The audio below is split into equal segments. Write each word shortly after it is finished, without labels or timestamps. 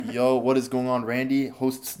Yo, what is going on? Randy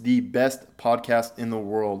hosts the best podcast in the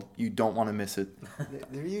world. You don't want to miss it.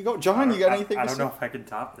 There you go. John, you got anything to say? I don't know if I can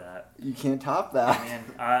top that. You can't top that. Man,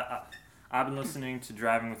 I've been listening to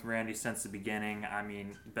Driving with Randy since the beginning. I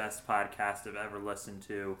mean, best podcast I've ever listened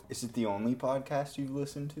to. Is it the only podcast you've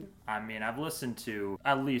listened to? I mean, I've listened to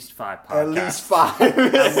at least 5 podcasts. At least 5. At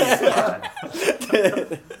least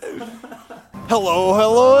 5.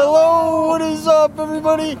 Hello. What is up,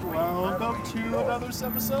 everybody? Welcome to another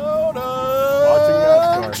episode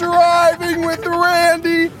of Driving with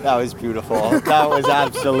Randy. That was beautiful. That was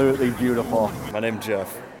absolutely beautiful. My name's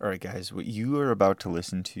Jeff. All right, guys, what you are about to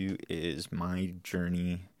listen to is my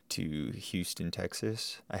journey to Houston,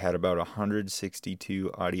 Texas. I had about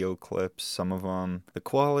 162 audio clips. Some of them, the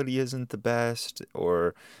quality isn't the best,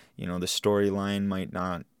 or, the storyline might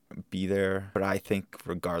not be there. But I think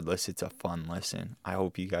regardless, it's a fun listen. I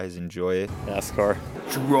hope you guys enjoy it. NASCAR.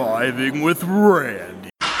 Driving with Randy.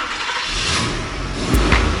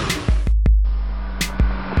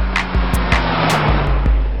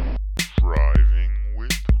 Driving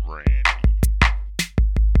with Randy.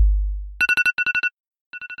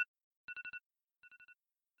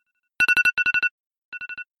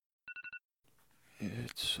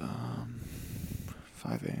 It's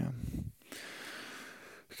 5 a.m.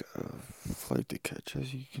 Got a flight to catch,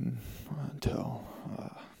 as you can tell.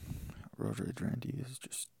 Road Rage Randy is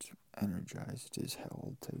just energized as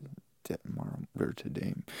hell today. It's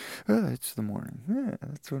the morning. Yeah,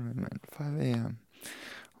 that's what I meant. 5 a.m.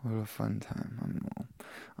 What a fun time.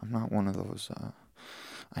 I'm not one of those,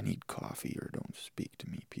 I need coffee or don't speak to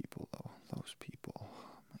me people, though. Those people,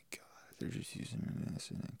 oh my God, they're just using it as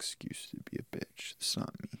an excuse to be a bitch. It's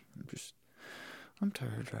not me. I'm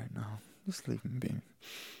tired right now. Just leave me be.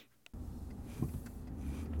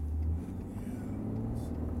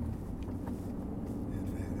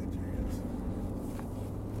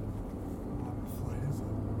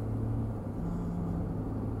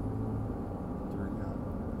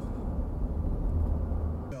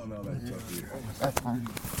 That's fine.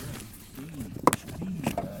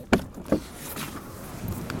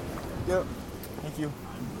 Yep. Thank you.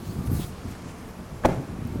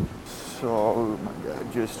 So, oh my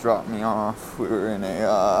God, just dropped me off. We were in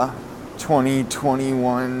a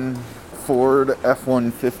 2021 Ford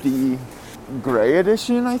F-150 gray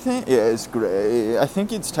edition, I think. Yeah, it's gray. I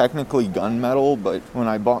think it's technically gunmetal, but when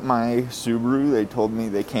I bought my Subaru, they told me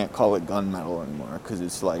they can't call it gunmetal anymore because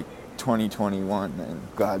it's like 2021 and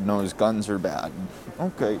God knows guns are bad.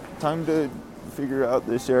 Okay, time to figure out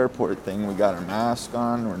this airport thing. We got our mask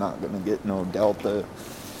on. We're not going to get no Delta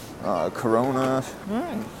Corona. All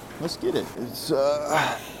right. Let's get it. It's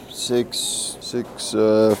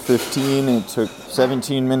 6:15. It took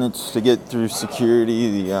 17 minutes to get through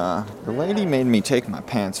security. The lady made me take my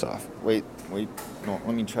pants off. Wait. No,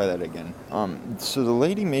 let me try that again. So the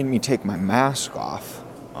lady made me take my mask off.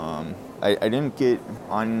 I didn't get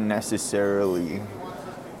unnecessarily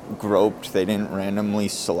groped. They didn't randomly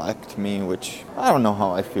select me, which I don't know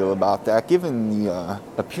how I feel about that. Given the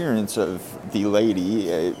appearance of the lady,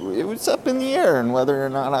 it was up in the air and whether or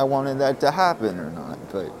not I wanted that to happen or not.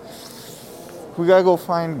 But we gotta go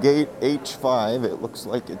find gate H5. It looks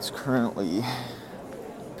like it's currently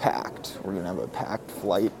packed. We're gonna have a packed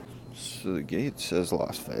flight. So the gate says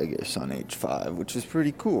Las Vegas on H5, which is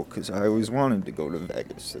pretty cool because I always wanted to go to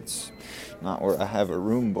Vegas. It's not where I have a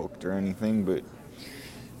room booked or anything, but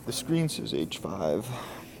the screen says H5.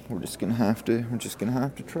 We're just gonna have to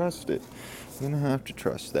trust it. We're gonna have to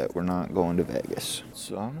trust that we're not going to Vegas.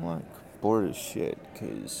 So I'm like bored as shit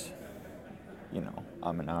because,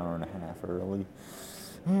 I'm an hour and a half early,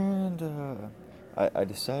 and I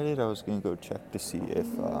decided I was gonna go check to see if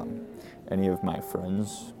any of my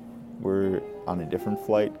friends were on a different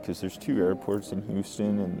flight because there's 2 airports in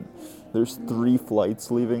Houston and there's 3 flights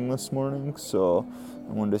leaving this morning. So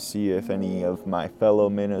I wanted to see if any of my fellow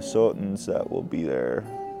Minnesotans that will be there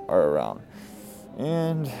are around.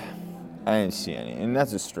 And I didn't see any. And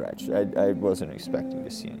that's a stretch. I wasn't expecting to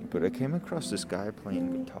see any. But I came across this guy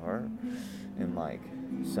playing guitar and,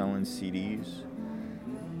 selling CDs.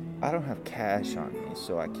 I don't have cash on me,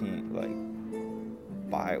 so I can't,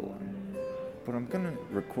 buy one. But I'm going to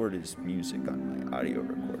record his music on my audio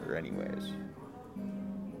recorder anyways.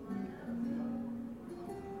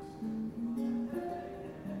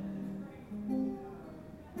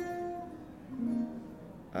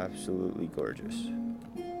 Absolutely gorgeous.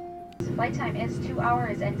 Flight time is 2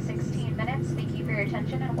 hours and 16 minutes. Thank you for your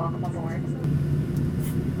attention and welcome aboard.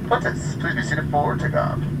 Please be seated for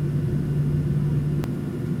takeoff.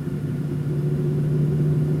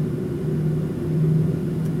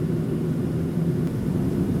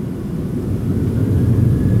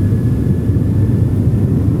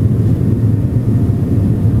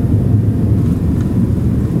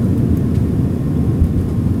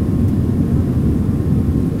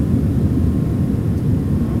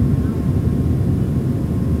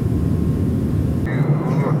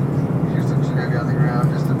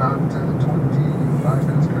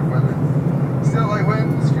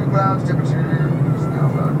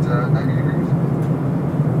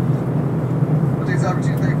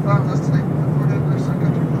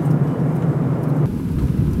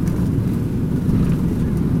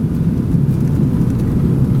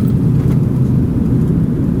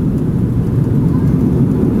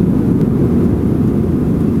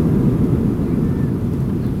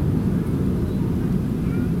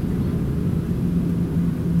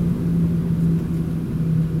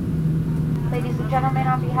 gentlemen,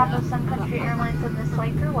 on behalf of Sun Country Airlines and this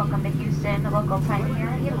flight crew, welcome to Houston. The local time here,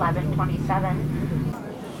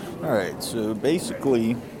 11:27. Alright, so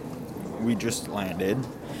basically, we just landed,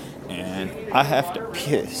 and I have to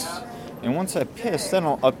piss. And once I piss, then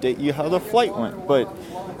I'll update you how the flight went. But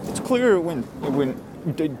it's clear it went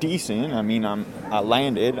decent. I mean, I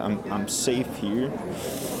landed. I'm safe here.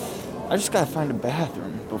 I just gotta find a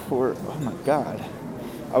bathroom before. Oh my god!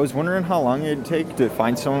 I was wondering how long it'd take to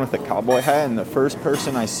find someone with a cowboy hat, and the first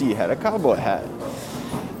person I see had a cowboy hat.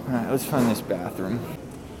 All right, let's find this bathroom.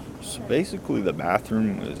 So basically, the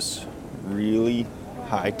bathroom was really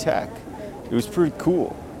high tech. It was pretty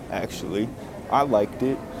cool, actually. I liked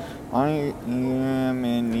it. I am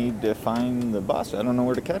in need to find the bus. I don't know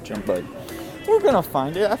where to catch him, but we're gonna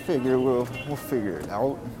find it. I figure we'll figure it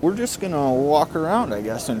out. We're just gonna walk around, I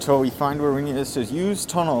guess, until we find where we need. It says use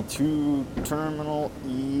tunnel 2, terminal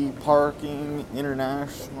E, parking,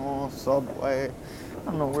 international, subway. I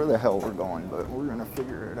don't know where the hell we're going, but we're gonna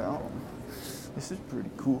figure it out. This is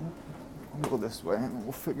pretty cool. We'll go this way and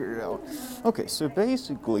we'll figure it out. Okay, so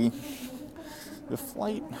basically, the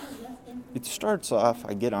flight, it starts off,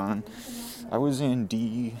 I get on, I was in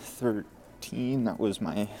D13, that was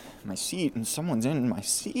my seat, and someone's in my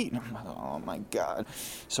seat, and I'm like, oh my god.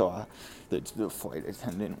 So the flight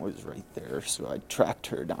attendant was right there, so I tracked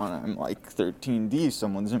her down. I'm like, 13D,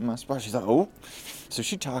 someone's in my spot. She's like, oh. So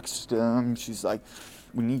she talks to them, she's like,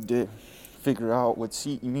 we need to figure out what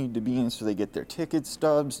seat you need to be in so they get their ticket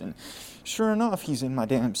stubs, and sure enough, he's in my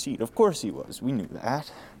damn seat. Of course he was, we knew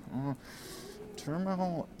that.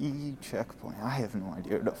 Terminal E checkpoint. I have no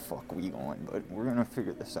idea where the fuck we going, but we're gonna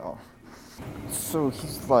figure this out. So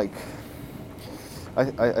he's like,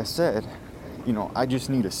 I said, you know, I just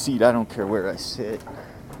need a seat. I don't care where I sit.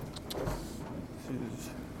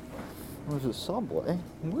 There's a subway.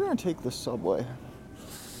 We're gonna take the subway.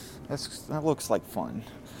 That looks like fun.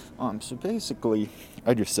 So basically,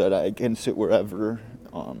 I just said I can sit wherever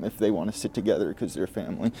if they want to sit together because they're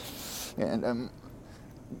family. And I'm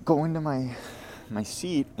going to my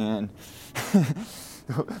seat, and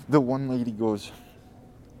the one lady goes,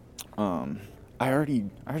 I already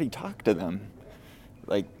talked to them.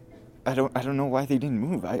 Like, I don't know why they didn't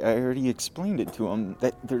move. I already explained it to them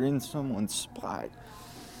that they're in someone's spot.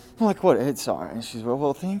 I'm like, what? It's all right. And she's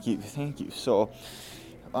well, thank you. So,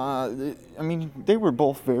 I mean, they were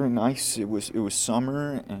both very nice. It was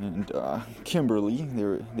Summer and Kimberly.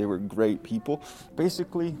 They were great people.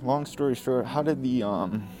 Basically, long story short, how did the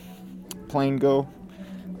plane go?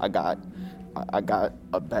 I got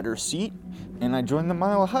a better seat, and I joined the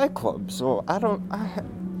Mile High Club. So I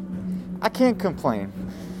can't complain.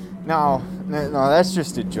 No, that's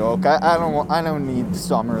just a joke. I don't need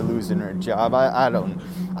Summer losing her job. I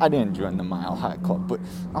didn't join the Mile High Club, but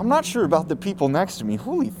I'm not sure about the people next to me.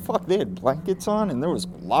 Holy fuck, they had blankets on, and there was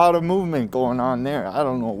a lot of movement going on there. I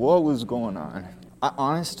don't know what was going on. I,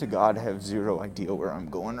 honest to God, have zero idea where I'm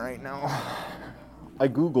going right now. I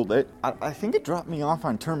Googled it. I think it dropped me off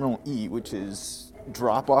on Terminal E, which is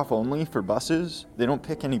drop-off only for buses. They don't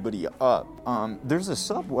pick anybody up. There's a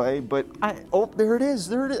subway, but there it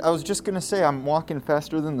is. I was just gonna say I'm walking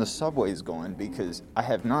faster than the subway's going because I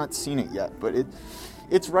have not seen it yet, but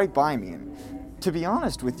it's right by me. And to be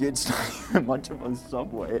honest with you, it's not even much of a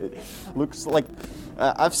subway. It looks like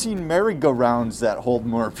I've seen merry-go-rounds that hold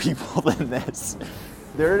more people than this.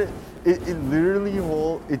 It literally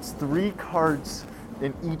it's 3 carts,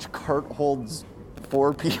 and each cart holds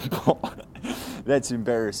 4 people. That's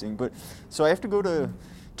embarrassing. But so I have to go to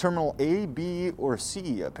Terminal A, B, or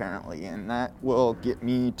C, apparently, and that will get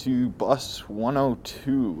me to bus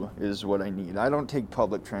 102 is what I need. I don't take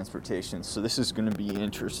public transportation, so this is going to be an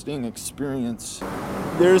interesting experience.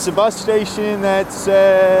 There's a bus station that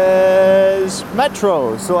says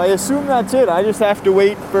Metro, so I assume that's it. I just have to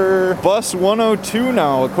wait for bus 102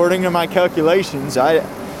 now, according to my calculations.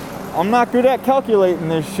 I'm not good at calculating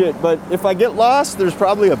this shit, but if I get lost, there's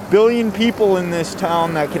probably 1 billion people in this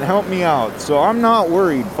town that can help me out. So I'm not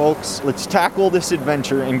worried, folks. Let's tackle this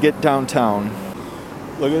adventure and get downtown.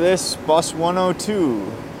 Look at this, bus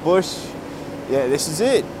 102. Bush, yeah, this is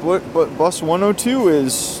it. But bus 102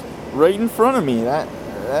 is right in front of me. That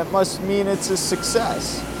must mean it's a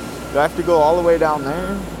success. Do I have to go all the way down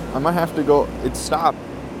there? I might have to go, it stopped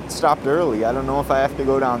early. I don't know if I have to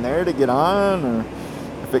go down there to get on, or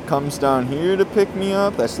if it comes down here to pick me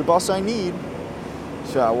up. That's the bus I need.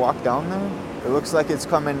 Should I walk down there? It looks like it's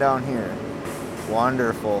coming down here.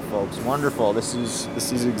 Wonderful, folks, wonderful. This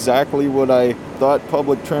is exactly what I thought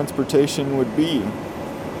public transportation would be.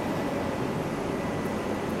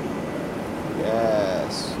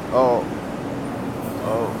 Yes. Oh,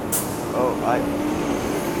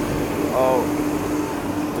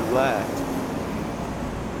 left.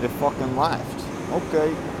 They fucking left.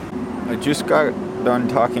 Okay. I just got done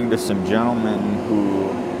talking to some gentlemen who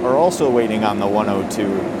are also waiting on the 102.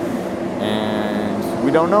 And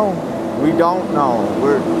we don't know. We don't know.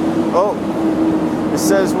 It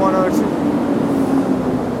says 102.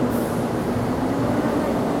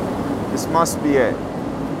 This must be it.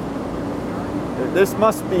 This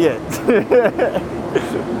must be it.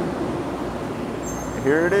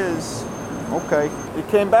 Here it is. Okay. It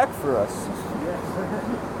came back for us.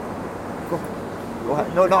 Go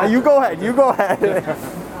ahead. No, you go ahead. You go ahead.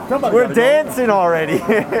 We're dancing already.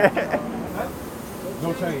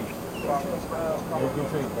 No change. No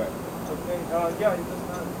change back.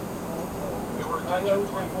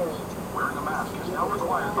 Wearing a mask is now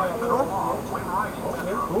required by federal law when riding.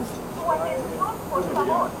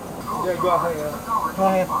 Yeah, go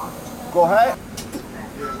ahead. Go ahead.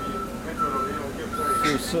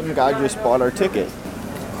 So some guy just bought our ticket.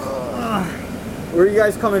 Where are you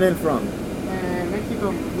guys coming in from?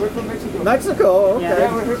 Mexico. We're from Mexico. Mexico? Okay.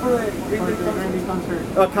 Yeah, we're here for the Green Day concert.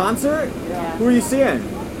 A concert? Yeah. Who are you seeing?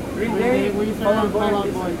 Green Day. We saw Fall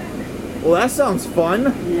Out Boy. Well, that sounds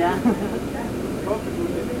fun. Yeah.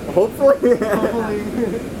 Hopefully. Hopefully.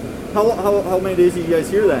 How many days are you guys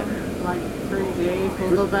here then? Like 3 days.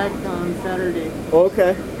 We'll go back on Saturday.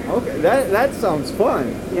 Okay. That sounds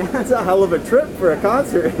fun. Yeah. That's a hell of a trip for a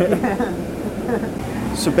concert.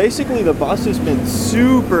 Yeah. So basically the bus has been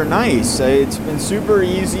super nice. It's been super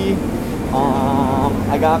easy.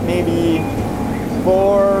 I got maybe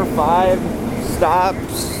 4 or 5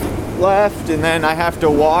 stops left, and then I have to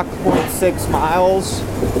walk 0.6 miles.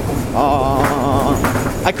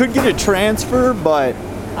 I could get a transfer, but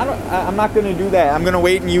I'm not going to do that. I'm going to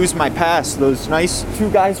wait and use my pass. Those nice 2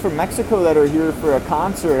 guys from Mexico that are here for a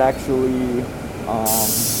concert actually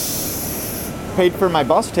paid for my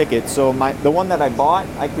bus ticket, so the one that I bought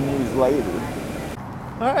I can use later.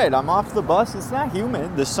 Alright, I'm off the bus. It's not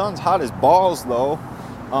humid. The sun's hot as balls though.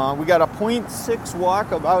 We got a 0.6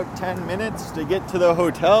 walk, about 10 minutes to get to the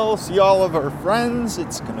hotel, see all of our friends.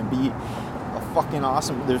 It's gonna be a fucking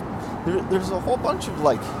awesome. There's a whole bunch of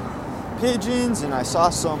like pigeons, and I saw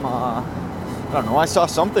some I saw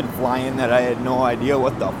something flying that I had no idea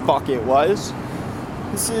what the fuck it was.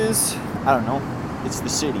 This is, I don't know, it's the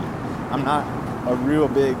city. I'm not a real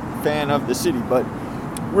big fan of the city, but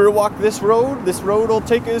we're gonna walk this road. This road will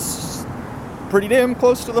take us pretty damn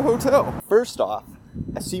close to the hotel. First off,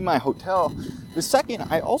 I see my hotel. The second,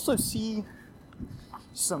 I also see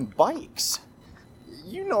some bikes.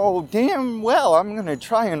 You know damn well I'm gonna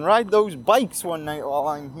try and ride those bikes one night while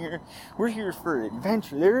I'm here. We're here for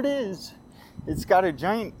adventure. There it is. It's got a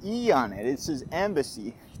giant E on it. It says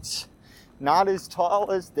Embassy. It's not as tall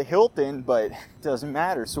as the Hilton, but it doesn't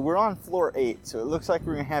matter. So we're on floor 8, so it looks like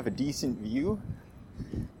we're gonna have a decent view.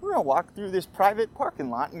 We're gonna walk through this private parking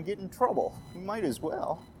lot and get in trouble. We might as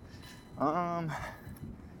well. Or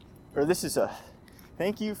this is a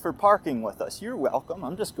thank you for parking with us. You're welcome.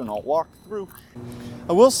 I'm just gonna walk through.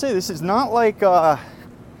 I will say this is not like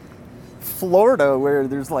Florida where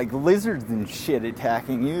there's like lizards and shit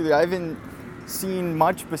attacking you. I haven't seen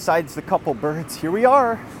much besides the couple birds. Here we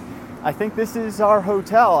are. I think this is our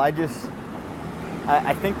hotel. I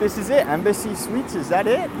think this is it. Embassy Suites, is that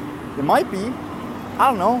it? It might be. I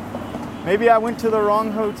don't know. Maybe I went to the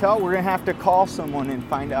wrong hotel. We're gonna have to call someone and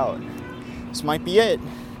find out. This might be it.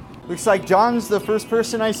 Looks like John's the first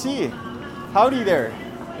person I see. Howdy there.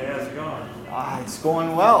 Hey, how's it going? It's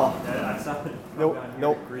going well. I saw it.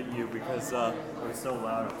 Nope. Greet you because it was so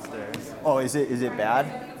loud upstairs. Oh, is it bad?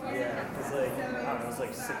 Yeah, it's like, I don't know, it's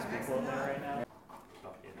like 6 people in there right now.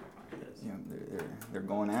 Oh, yeah, never mind, it is. Yeah, they're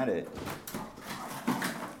going at it.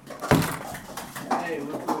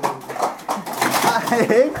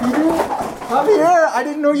 Hey, Peter. Come here. I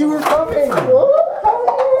didn't know you were coming.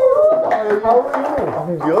 How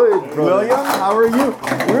are you? Good. William, how are you?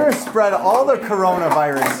 We're going to spread all the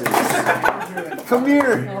coronaviruses. Come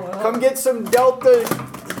here. Come get some Delta.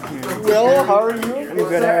 Will, how are you? I'm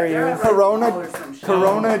good, how are you?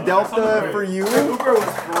 Corona Delta for you.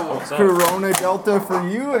 Corona Delta for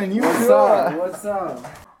you, and you. What's up?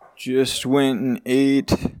 Just went and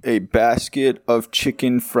ate a basket of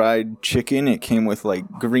fried chicken. It came with like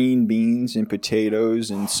green beans and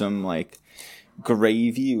potatoes and some like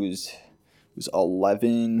gravy. It was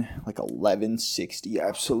 $11.60.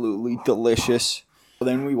 Absolutely delicious.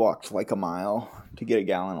 Then we walked like a mile to get a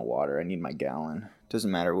gallon of water. I need my gallon.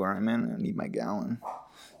 Doesn't matter where I'm in, I need my gallon.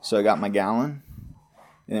 So I got my gallon,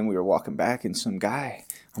 and then we were walking back, and some guy,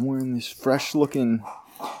 I'm wearing this fresh looking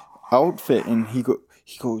outfit, and he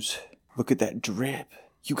goes, look at that drip.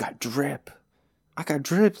 You got drip. I got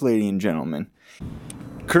drip, ladies and gentlemen.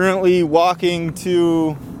 Currently walking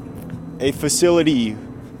to a facility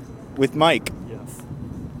with Mike. Yes,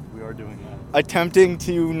 we are doing that. Attempting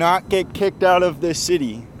to not get kicked out of this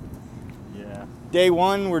city. Yeah. Day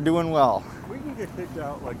one, we're doing well. We can get kicked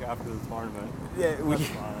out like after the tournament. Yeah, That's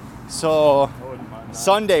fine. So, I wouldn't mind that.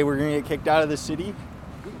 Sunday, we're going to get kicked out of the city.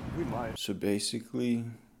 We might. So basically,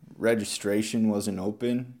 registration wasn't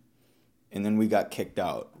open, and then we got kicked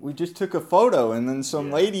out. We just took a photo, and then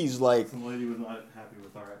some ladies like... Some lady was not happy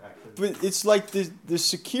with our actions. But it's like the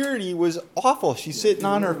security was awful. She's sitting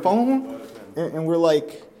on her phone, and we're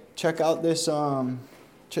like, check out this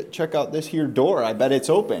check out this here door. I bet it's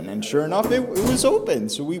open. And sure enough, it was open.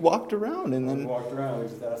 So we walked around, and We then... walked around, we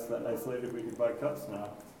just asked that nice lady if we could buy cups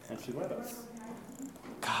now, and she let us.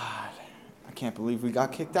 God, I can't believe we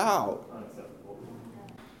got kicked out. Unacceptable.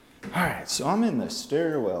 All right, so I'm in the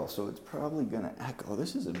stairwell, so it's probably going to echo.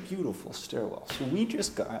 This is a beautiful stairwell. So we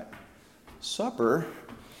just got supper,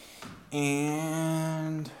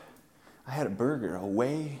 and I had a burger, a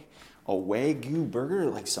Wagyu burger,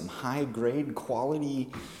 like some high-grade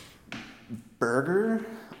quality burger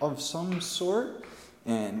of some sort.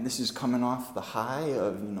 And this is coming off the high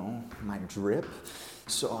of, my drip.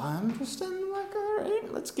 So I'm just like, all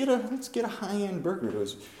right, let's get a high-end burger. It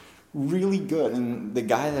was really good, and the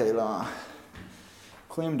guy that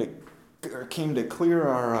came to clear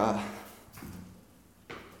our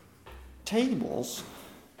tables,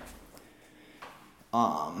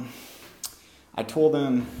 I told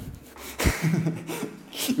him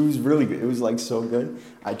it was really good. It was like so good.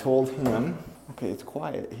 I told him, okay, it's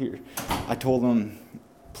quiet here. I told him,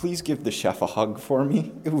 please give the chef a hug for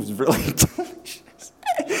me. It was really delicious.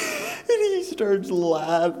 And he starts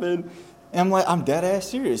laughing. And I'm dead ass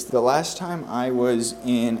serious. The last time I was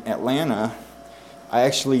in Atlanta, I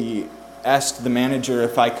actually asked the manager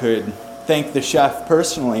if I could thank the chef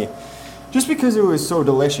personally, just because it was so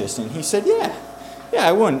delicious. And he said, yeah,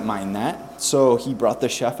 I wouldn't mind that. So he brought the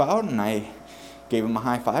chef out, and I gave him a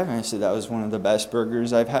high five, and I said, that was one of the best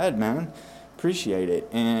burgers I've had, man. Appreciate it.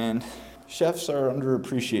 And chefs are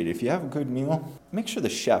underappreciated. If you have a good meal, make sure the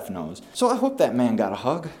chef knows. So I hope that man got a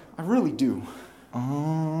hug. I really do.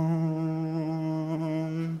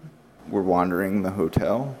 We're wandering the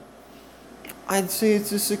hotel. I'd say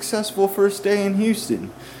it's a successful first day in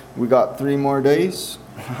Houston. We got 3 more days.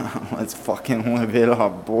 Let's fucking live it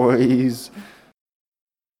up, boys.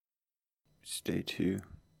 It's day 2.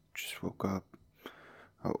 Just woke up.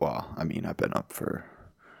 Oh, well, I've been up for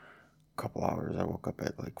a couple hours. I woke up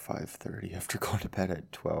at like 5:30 after going to bed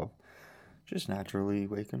at 12. Just naturally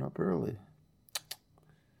waking up early.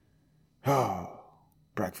 Oh,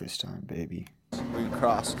 breakfast time, baby. We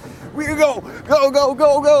cross. We go. We're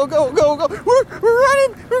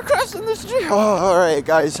running. We're crossing the street. Oh, all right,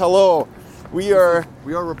 guys. Hello. We are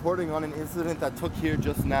reporting on an incident that took here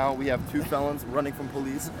just now. We have 2 felons running from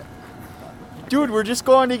police. Dude, we're just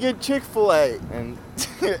going to get Chick-fil-A. And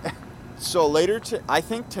so I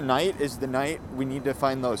think tonight is the night we need to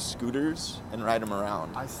find those scooters and ride them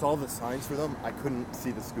around. I saw the signs for them. I couldn't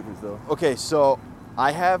see the scooters though. Okay, so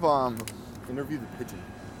I have interview the pigeon.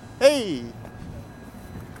 Hey.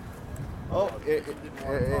 Oh, it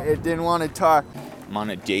didn't want to talk. I'm on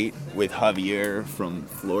a date with Javier from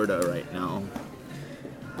Florida right now.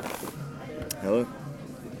 Hello.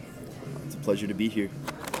 It's a pleasure to be here.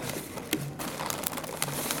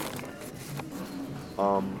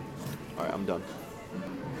 All right, I'm done.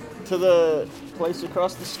 To the place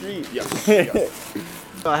across the street. Yes.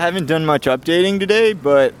 I haven't done much updating today,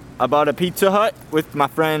 but I bought a Pizza Hut with my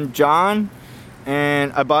friend John,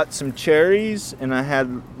 and I bought some cherries, and I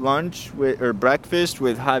had breakfast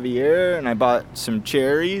with Javier, and I bought some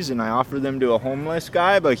cherries, and I offered them to a homeless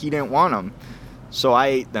guy, but he didn't want them, so I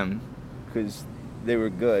ate them because they were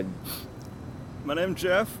good. My name's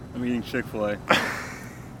Jeff. I'm eating Chick-fil-A. What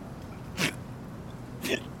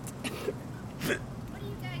are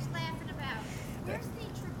you guys laughing about? Where's the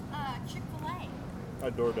Chick-fil-A? I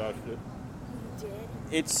DoorDashed it. You did?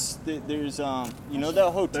 It's there's you know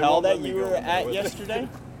that hotel that you were at yesterday?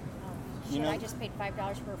 Oh, shit, I just paid $5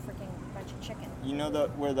 for a freaking bunch of chicken. You know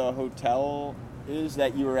where the hotel is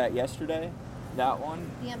that you were at yesterday? That one?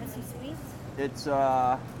 The Embassy Suites? It's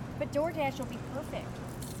But DoorDash will be perfect.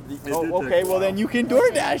 Oh, okay. Well, then you can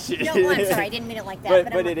DoorDash it. No, I'm sorry, I didn't mean it like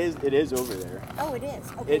that. But it is over there. Oh, it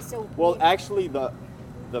is. Okay, Actually, the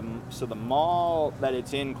mall that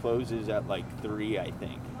it's in closes at like 3, I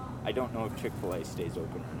think. I don't know if Chick-fil-A stays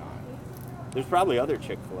open or not. There's probably other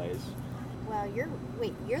Chick-fil-A's. Well, you're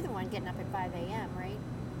the one getting up at 5 a.m., right?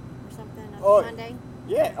 Or something on Monday?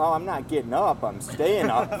 Yeah. Oh, I'm not getting up. I'm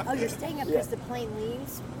staying up. Oh, you're staying up because the plane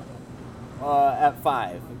leaves? At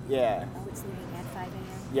 5. Yeah. Oh, it's leaving at 5 a.m.?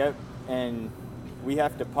 Yep. And we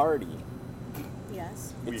have to party.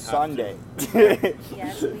 Yes. It's Sunday.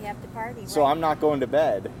 Yes, we have to party. So I'm not going to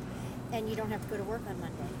bed. And you don't have to go to work on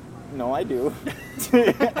Monday. No, I do.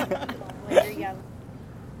 Well, you're young.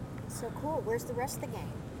 So cool. Where's the rest of the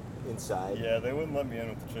gang? Inside. Yeah, they wouldn't let me in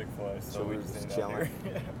with the Chick-fil-A, so we're we just just chilling.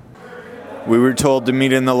 We were told to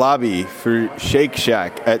meet in the lobby for Shake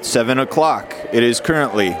Shack at 7 o'clock. It is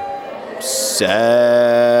currently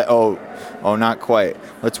not quite.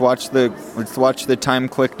 Let's watch the time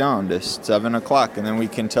click down to 7 o'clock, and then we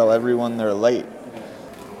can tell everyone they're late.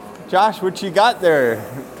 Josh, what you got there?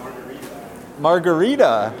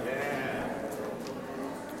 Margarita.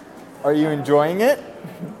 Are you enjoying it?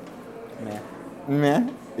 Meh.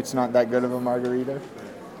 It's not that good of a margarita.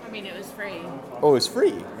 I mean, it was free. Oh, it's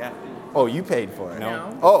free? Yeah. Oh, you paid for it?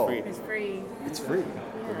 No. Oh. It's free. It's free.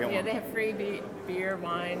 Yeah, they have free beer,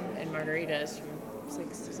 wine, and margaritas from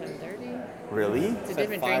 6 to 7:30. Really? It's a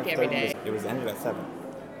different drink every day. It was ended at 7.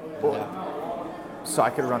 Oh. So I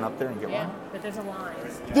could run up there and get Yeah, one? but there's a line.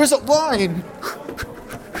 There's a line!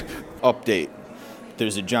 Update.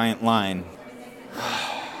 There's a giant line.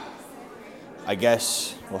 I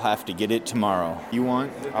guess we'll have to get it tomorrow. You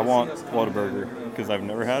want? I want Whataburger, because I've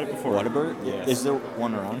never had it before. Whataburger? Yes. Is there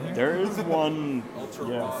one around here? There is one,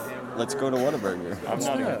 yes. Let's go to Whataburger. I'm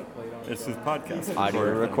not This is podcast.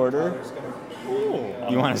 Audio recorder? Cool.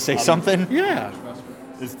 You want to say something? Yeah.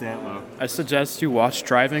 It's Dantlo. I suggest you watch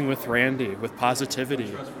Driving with Randy with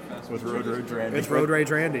positivity. With Road Rage Randy. With Road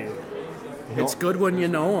Rage Randy. It's good when you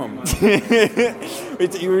know him.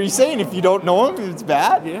 Were you saying if you don't know him, it's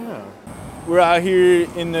bad? Yeah. We're out here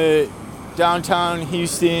in the downtown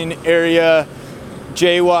Houston area,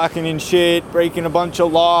 jaywalking and shit, breaking a bunch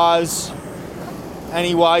of laws.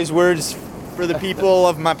 Any wise words for the people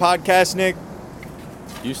of my podcast, Nick?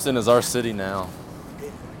 Houston is our city now.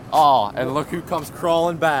 Oh, and look who comes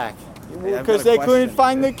crawling back. Because they couldn't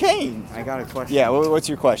find the cane. I got a question. Yeah, what's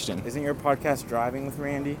your question? Isn't your podcast Driving with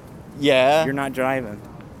Randy? Yeah. You're not driving.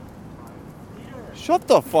 Shut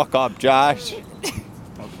the fuck up, Josh.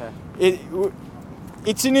 Okay.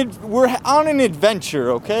 We're on an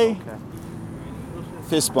adventure, okay?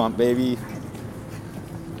 Fist bump, baby.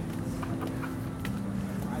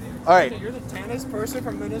 All right. You're the tannest person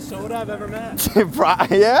from Minnesota I've ever met.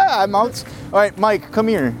 Yeah, I'm out. All right, Mike, come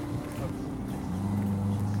here.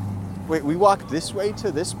 Wait, we walked this way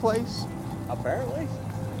to this place? Apparently.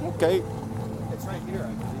 Okay. It's right here,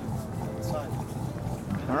 I believe. Inside.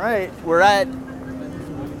 All right, we're at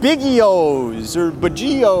Bigio's or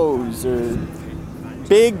Bajio's or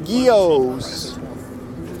Big Gios.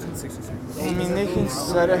 I mean, they can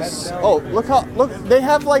set us. Oh, look! They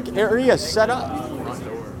have like areas set up.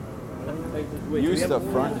 Use the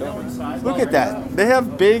front door. Look at that. They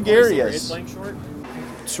have big areas.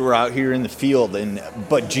 So we're out here in the field in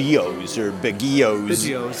Bajio's or Bajio's.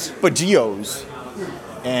 Bajio's.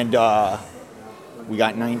 And we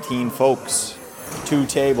got 19 folks, 2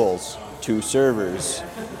 tables, 2 servers.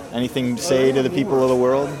 Anything to say to the people of the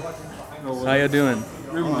world? How you doing?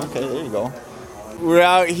 Oh, okay, there you go. We're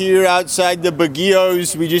out here outside the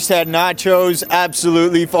Bajio's. We just had nachos.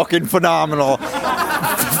 Absolutely fucking phenomenal.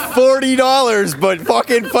 $40, but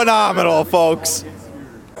fucking phenomenal, folks.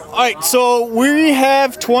 All right, so we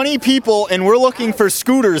have 20 people, and we're looking for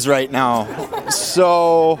scooters right now.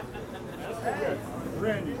 So,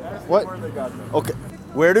 what? Okay,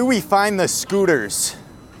 where do we find the scooters?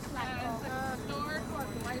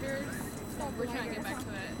 We're trying to get back to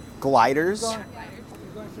it. Gliders?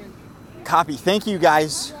 Copy. Thank you,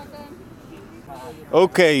 guys.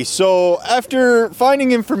 Okay, so after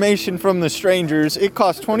finding information from the strangers, it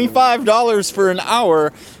cost $25 for an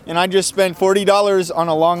hour, and I just spent $40 on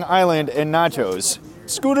a Long Island and nachos.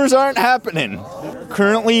 Scooters aren't happening.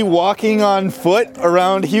 Currently walking on foot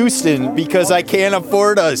around Houston because I can't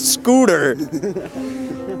afford a scooter.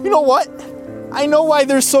 You know what? I know why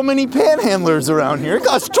there's so many panhandlers around here. It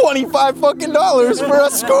costs $25 fucking dollars for a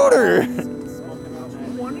scooter.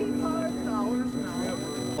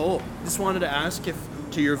 Oh, just wanted to ask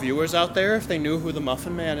to your viewers out there if they knew who the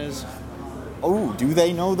Muffin Man is. Oh, do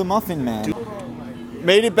they know the Muffin Man?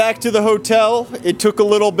 Made it back to the hotel. It took a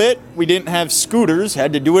little bit. We didn't have scooters.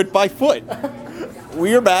 Had to do it by foot.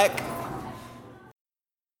 We are back.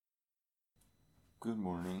 Good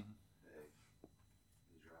morning.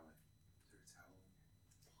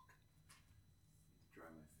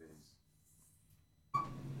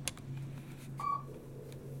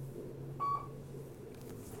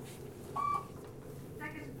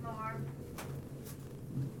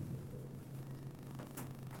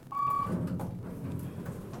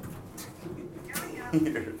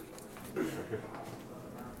 Here.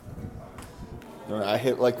 No, I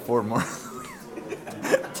hit like 4 more.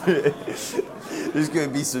 There's gonna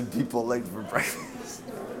be some people late for breakfast.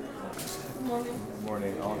 Morning. Good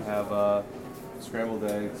morning. I'll have scrambled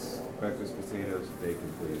eggs, breakfast potatoes,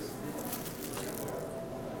 bacon, please.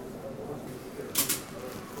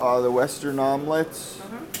 The Western omelets.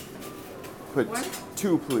 Put One?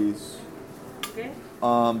 2, please. Okay.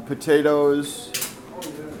 Potatoes.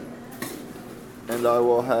 And I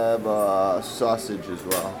will have sausage as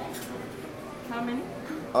well. How many?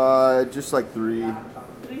 Just like 3.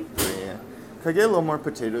 3? 3, yeah. Can I get a little more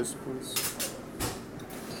potatoes, please?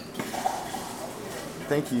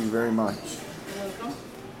 Thank you very much. You're welcome.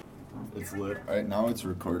 It's lit. All right, now it's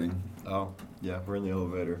recording. Oh, yeah, we're in the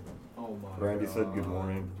elevator. Oh my Randy said good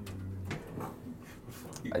morning.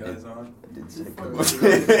 You I guys did. on? I did say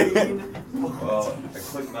Well, I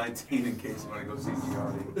clicked 19 in case you want to go see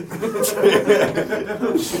Gianni.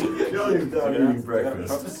 Johnny's down eating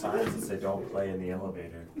breakfast. Put the signs that say don't play in the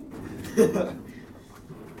elevator.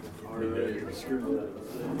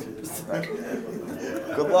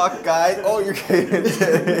 Good luck, guys. Oh, you're getting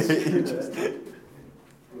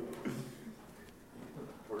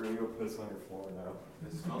We're gonna go piss on your floor now.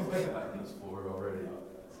 It smells like that on this floor already.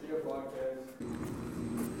 See you, podcast.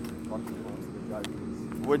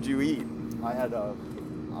 What'd you eat? I had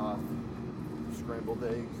scrambled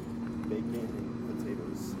eggs, bacon, and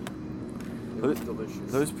potatoes. It was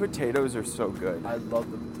delicious. Those potatoes are so good. I love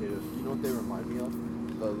the potatoes. You know what they remind me of?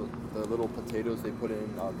 The little potatoes they put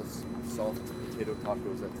in the soft potato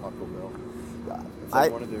tacos at Taco Bell. It's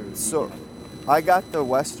like one of their I got the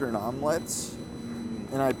Western omelets,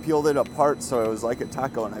 and I peeled it apart so it was like a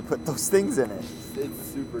taco, and I put those things in it. It's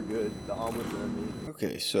super good. The omelets are amazing.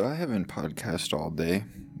 Okay, so I haven't podcast all day.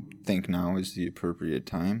 Think now is the appropriate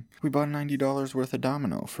time. We bought $90 worth of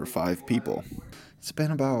Domino for 5 people. It's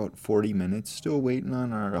been about 40 minutes, still waiting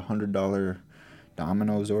on our $100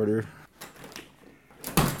 Domino's order.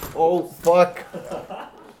 Oh, fuck.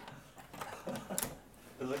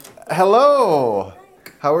 Hello.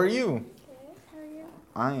 How are you?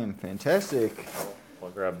 I am fantastic. I'll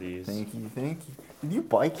grab these. Thank you, thank you. Did you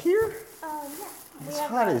bike here? Yeah. It's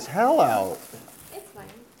hot as hell out. It's fine.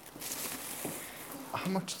 How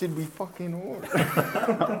much did we fucking order?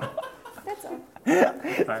 That's all.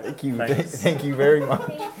 Thank you. Thank you very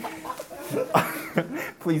much.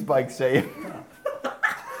 Please bike safe.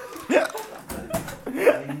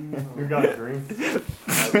 You got drinks?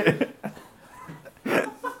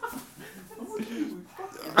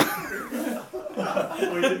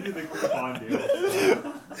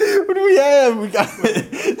 What do we have? We got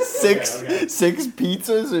six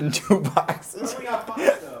pizzas and 2 boxes.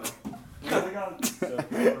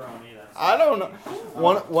 I don't know.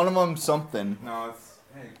 One of them something. No, it's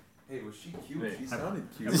hey, was she cute? She sounded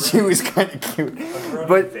cute. She was kind of cute,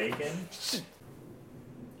 but bacon.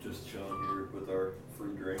 Just chilling here with our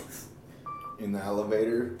free drinks. in the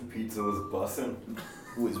elevator, Pizza was bussin'.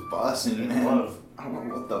 it was bussin', man. I don't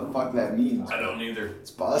know what the fuck that means. I don't either.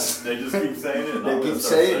 It's bussin'. They just keep saying it. And I'm They gonna keep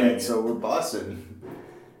start saying it, so we're bussin'.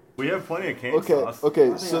 We have plenty of cane sauce.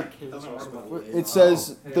 Okay, so it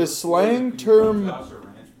says the slang term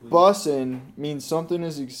bussin' means something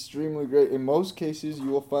is extremely great. In most cases, you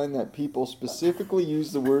will find that people specifically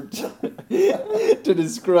use the word to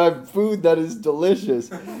describe food that is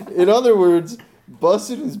delicious. In other words,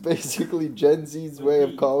 bussin' is basically Gen Z's way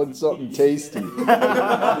of calling something tasty.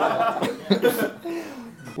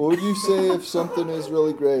 What would you say if something is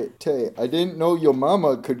really great? Tay, I didn't know your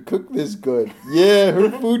mama could cook this good. Yeah, her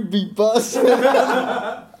food be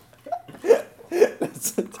bussin'.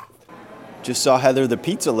 Just saw Heather the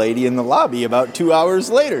pizza lady in the lobby about 2 hours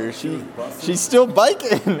later. She's still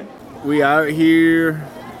biking. We out here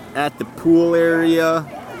at the pool area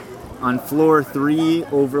on floor 3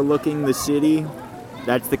 overlooking the city.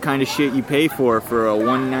 That's the kind of shit you pay for a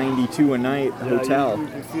 $192 a night hotel. You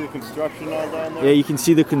can see the construction all down there. Yeah, you can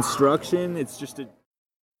see the construction. It's just a...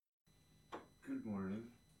 Good morning.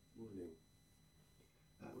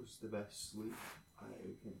 That was the best sleep I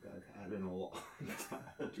think I've had in a long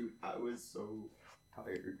time. Dude, I was so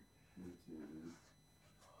tired.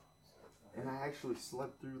 And I actually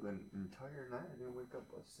slept through the entire night. I didn't wake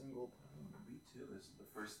up a single time. Me too. This is the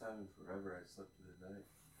first time in forever I slept through the night.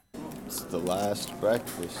 It's the last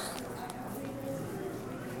breakfast.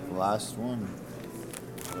 The last one.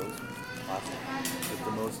 Get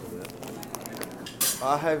the most of it.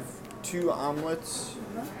 I have 2 omelets,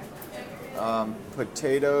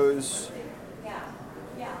 potatoes,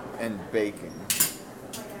 and bacon.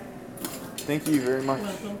 Thank you very much.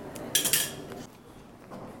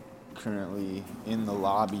 Currently in the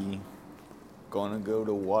lobby, gonna go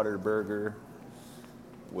to Whataburger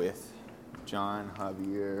with John,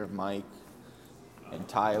 Javier, Mike, and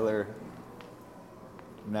Tyler.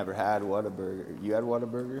 Never had Whataburger. You had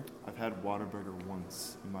Whataburger? I've had Whataburger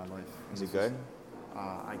once in my life. Is it good?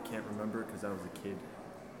 I can't remember because I was a kid.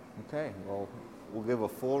 Okay, well, we'll give a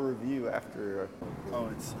full review after. Oh,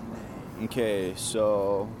 it's Sunday. Okay,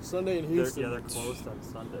 so Sunday in Houston. They're closed on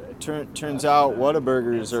Sunday. turns out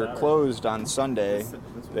Whataburgers are closed on Sunday.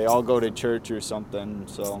 They all go to church or something,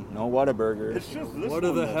 so no Whataburgers. What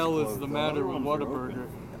the hell is the matter with Whataburger?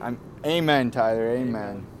 Amen, Tyler.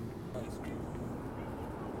 Amen.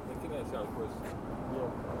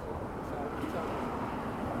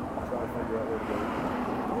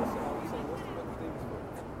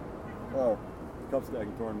 Oh, cup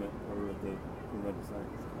stacking tournament over at the Red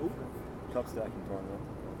Saints. Cup stacking tournament.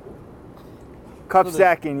 Cup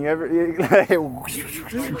stacking, you ever?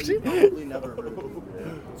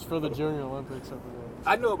 It's for the Junior Olympics over there.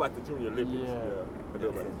 I know about the Junior Olympics. Yeah. I know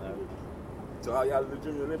about that. So are y'all in the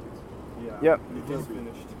Junior Olympics? Yeah. Yep. We just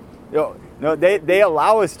finished. Yo, no, they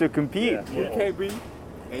allow us to compete. Yeah. You can't be,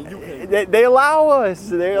 and you can't be. They allow us.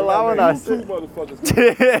 They're allowing us. You two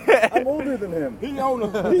motherfuckers. I'm older than him. He on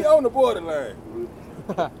the borderline.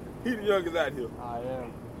 He the youngest out here. I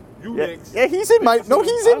am. You Yeah, next. yeah, he's in my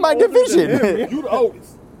division. You the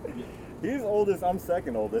oldest. He's oldest. I'm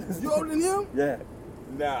second oldest. You older than him? Yeah.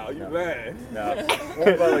 Nah, you lying. No.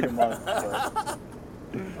 Only by like a month. So.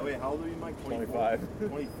 Oh wait, how old are you, Mike? 25.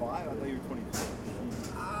 25? I thought you were 24.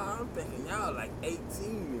 I'm thinking y'all like 18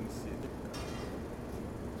 and shit.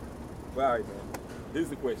 Well, all right, man. Here's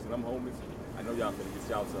the question. I'm homeless. I know y'all finna get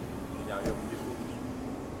y'all something. Can y'all help me get food?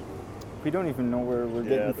 We don't even know where we're Yeah,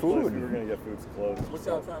 getting the place food. we were gonna get food's closed. What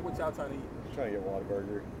y'all trying to eat? Trying to get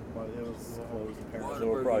Whataburger, but it was closed apparently. So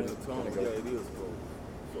we're Whataburger probably is just a gonna ton. go. Yeah, it is closed.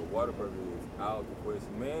 So Whataburger is out of the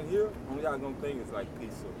question. Man, here, only y'all gonna think is like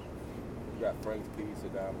pizza. You got Frank's Pizza,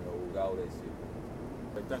 Domino's, all that shit.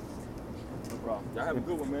 But thank you. No problem. Y'all have a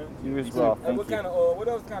good one, man. You as well. Hey, Thank what you. kind of what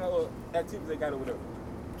else kind of activities they got over there?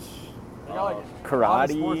 They got like Karate. a lot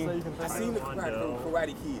of sports that you can I think seen the of.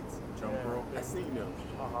 karate kids. Jump rope. I seen them.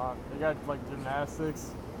 They got like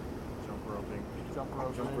gymnastics, Jump roping. jump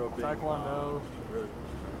Jump roping. taekwondo. Really?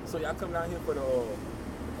 So y'all come down here for the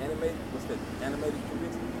animated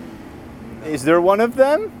convention? Is there one of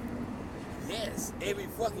them? Yes, every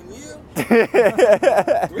fucking year.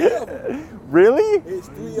 3 of them. Really? It's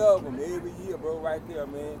 3 of them every year, bro, right there,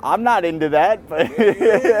 man. I'm not into that, but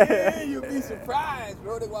Yeah, you'll be surprised,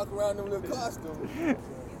 bro. They walk around in little costumes.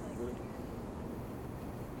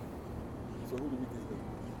 So who do we think?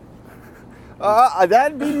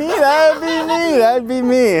 that'd be me. That'd be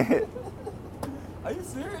me. Are you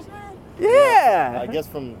serious, man? Yeah. I guess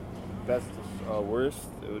from best to worst,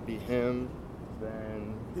 it would be him.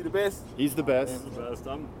 Then He the best? he's the best. He's the best.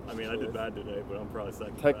 I mean, I did bad today, but I'm probably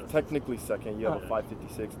second. Technically second. You have a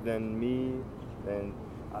 556. Then me. Then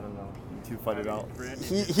I don't know. You two fight it out.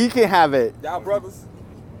 He can have it. Y'all brothers?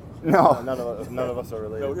 No. None of us are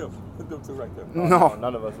related. No, him. Them two right there. No.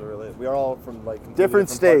 None of us are related. We are all from like completely Different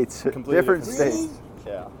states. completely Different states. states.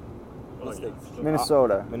 Yeah. What states?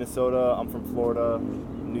 Minnesota. Minnesota. I'm from Florida.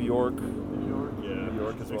 New York. Yeah. New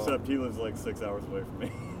York as well. Except he lives like 6 hours away from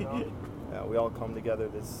me. Yeah, we all come together.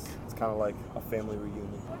 It's kind of like a family reunion.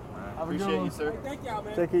 Have a good Appreciate one. you, sir. Thank y'all,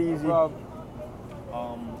 man. Take it easy. I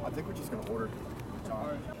think we're just gonna order. All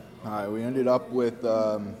right, we ended up with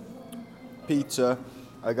pizza.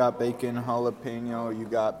 I got bacon jalapeno. You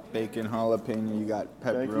got bacon jalapeno. You got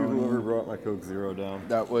pepperoni. Thank you, whoever brought my Coke Zero down.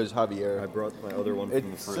 That was Javier. I brought my other one It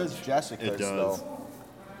from the fridge. says Jessica's It does. though.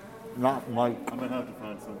 Not Mike. I'm gonna have to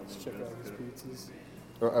find something. Let's check out his pizzas.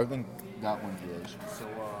 Or I think that one's yours. So,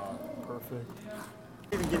 perfect.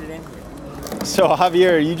 Even get it in here. So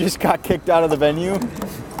Javier, you just got kicked out of the venue.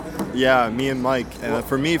 Yeah, me and Mike. And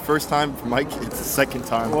for me, first time. For Mike, it's the second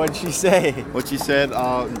time. What'd she say? What she said,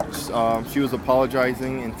 she was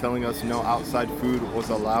apologizing and telling us no outside food was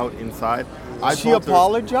allowed inside. She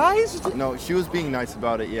apologized? No, she was being nice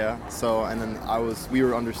about it, yeah. So, and then we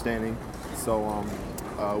were understanding. So,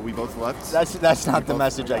 we both left. That's not the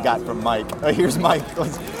message I got from Mike. Here's Mike.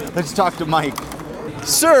 Let's talk to Mike.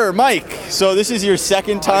 Sir, Mike. So this is your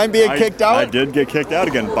second time being kicked out? I did get kicked out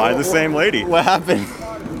again by the same lady. What happened?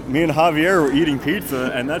 Me and Javier were eating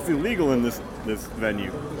pizza, and that's illegal in this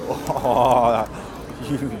venue. Oh,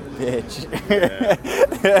 you bitch. Yeah.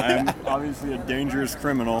 I'm obviously a dangerous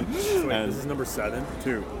criminal. So wait, and this is number 7?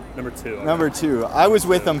 2. Number 2. Okay. Number 2. I was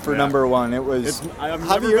with them for number 1. It was I've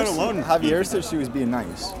never been alone. Javier said she was being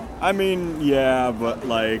nice. I mean, yeah, but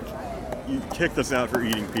like, you kicked us out for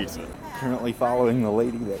eating pizza. Currently following the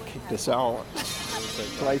lady that kicked us out.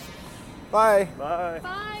 Bye. Bye.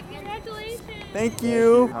 Bye. Congratulations. Thank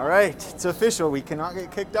you. All right, it's official. We cannot get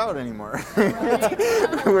kicked out anymore.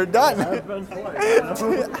 We're done. Have been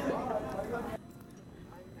polite.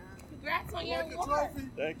 Congrats on your award.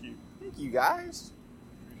 Thank you. Thank you, guys.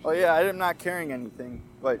 Oh yeah, I'm not carrying anything,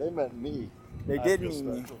 but They meant me. they I did feel mean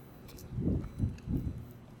me. special.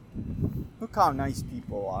 Look how nice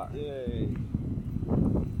people are. Yay.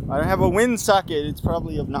 I don't have a wind socket. It's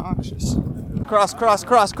probably obnoxious. Cross, cross,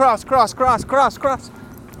 cross, cross, cross, cross, cross, cross.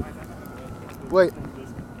 Wait.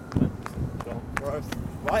 Don't cross.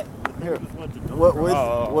 What? Here. Just went to don't What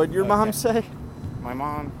cross. would what'd your mom say? My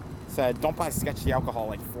mom said, don't buy sketchy alcohol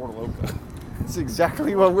like Four Loko. That's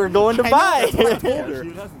exactly what we're going to I know, buy. that's what I told Yeah, her.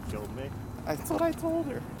 she hasn't killed me. That's what I told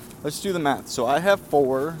her. Let's do the math. So I have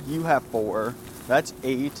 4, you have 4, that's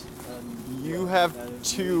 8. You have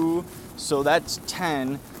 2, so that's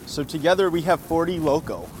 10. So together we have 40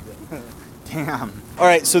 Loco. Damn. All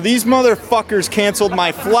right, so these motherfuckers canceled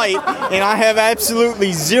my flight, and I have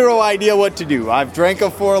absolutely zero idea what to do. I've drank a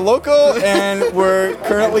 4 Loco, and we're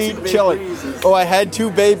currently chilling. Oh, I had 2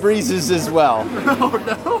 Bay Breezes as well.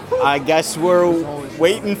 Oh no. I guess we're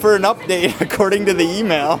waiting for an update according to the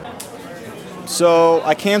email. So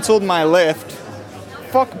I canceled my Lyft.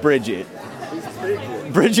 Fuck Bridget.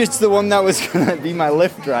 Bridget's the one that was gonna be my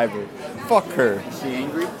Lyft driver. Fuck her. Is she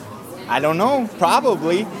angry? I don't know,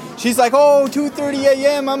 probably. She's like, oh, 2:30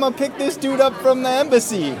 a.m., I'm gonna pick this dude up from the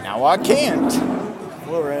embassy. Now I can't.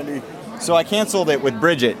 Hello, Randy. So I canceled it with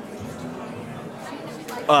Bridget.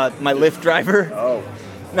 My Lyft driver. Oh.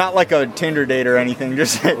 Not like a Tinder date or anything,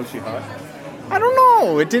 just... Was she hot? I don't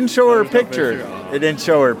know. It didn't show her There's no picture. picture. It didn't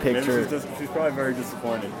show her Maybe picture. she's probably very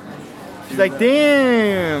disappointed. She's like,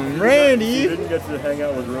 damn, She Randy. didn't get to hang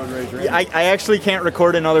out with Road Rage Randy. I actually can't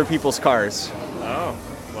record in other people's cars.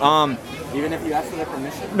 Oh. Even if you ask for their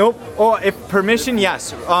permission? Nope. Oh, if permission,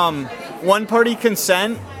 yes. One party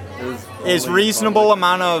consent is reasonable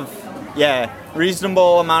amount of,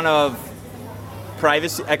 reasonable amount of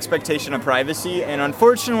privacy, expectation of privacy, and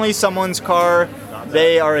unfortunately someone's car,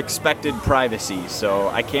 they are expected privacy, so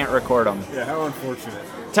I can't record them. Yeah, how unfortunate.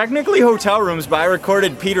 Technically hotel rooms, but I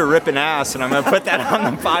recorded Peter ripping ass, and I'm gonna put that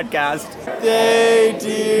on the podcast. Day,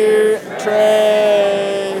 dear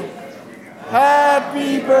Trey,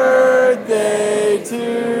 happy birthday to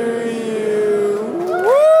you. Woo!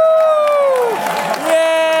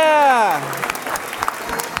 Yeah!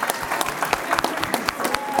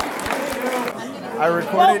 I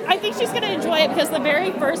recorded. Well, I think she's gonna enjoy it because the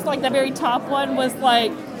very first, like the very top one, was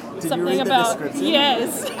like Did something you read the about description?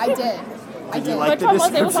 yes. I did. Did you like Which the one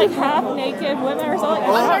was it? It was like description? half naked women or something.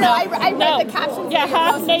 I don't know. I read no. the captions. Yeah, for your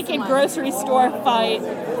half post naked one. grocery store fight,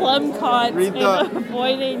 plum caught, Read the- and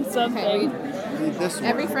avoiding something. Read this one.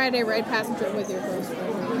 Every Friday, ride passenger with your close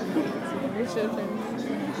friend. Your children.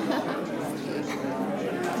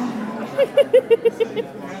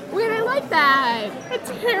 Wait, I like that. A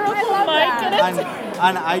terrible I love mic. that.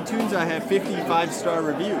 On iTunes, I have 55-star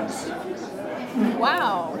reviews.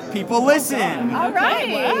 Wow. People listen. All right.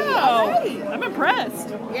 Wow. All right. I'm impressed.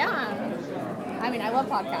 Yeah. I mean, I love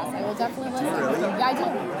podcasts. I will definitely listen. Yeah,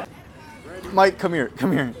 I do. Mike, come here,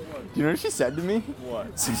 come here. Do you know what she said to me?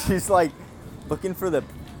 What? So she's like looking for the,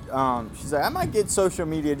 she's like, I might get social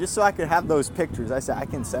media just so I could have those pictures. I said, I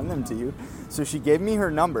can send them to you. So she gave me her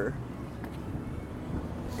number.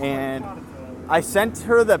 And I sent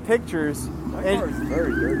her the pictures. My car is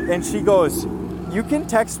very dirty. And she goes, you can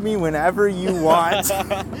text me whenever you want.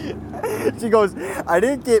 She goes, I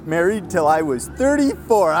didn't get married till I was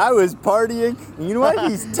 34. I was partying. And you know what?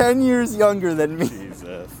 He's 10 years younger than me.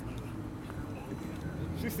 Jesus.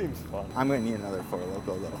 She seems fun. I'm going to need another 4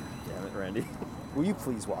 Loco, though. Damn it, Randy. Will you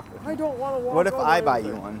please walk with me? I don't want to walk. What if all the I way buy over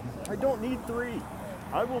you there. one? I don't need 3.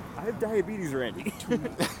 I have diabetes, Randy.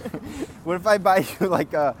 What if I buy you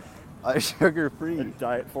like a sugar-free? A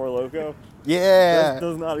Diet 4 Loco? Yeah. This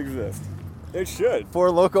does not exist. It should.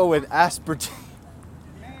 4 Loco with aspartame.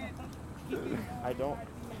 I don't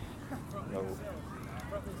know.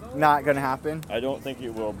 Not gonna happen? I don't think it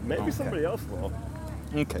will. Maybe Okay. somebody else will.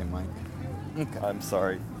 Okay, Mike. Okay. I'm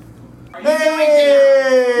sorry.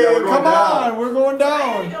 Hey! Yeah, we're going Come down. on, we're going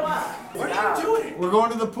down. What are you doing? We're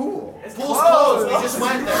going to the pool. Pool's closed. We just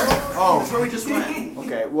went there. Oh. That's where we just went.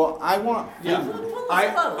 Okay, well, I want food.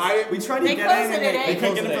 Yeah. We tried to They get closed in it and at they 8.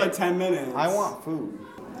 couldn't get in for like 10 minutes. I want food.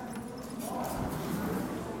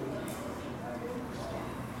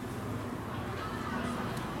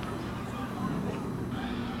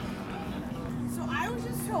 So I was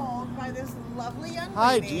just told by this lovely young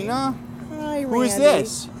Hi, lady. Gina. Hi, Who is Randy.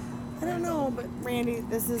 this? I don't know, but Randy,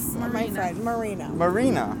 this is my friend, Marina.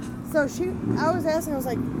 Marina. So I was asking, I was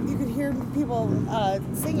like, you could hear people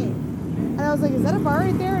singing. And I was like, is that a bar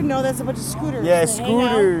right there? No, that's a bunch of scooters. Yeah, that hang out.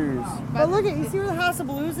 scooters. But look at, you see where the House of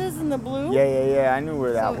Blues is in the blue? Yeah. I knew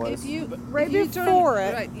where that So was. if you Right if you before turn,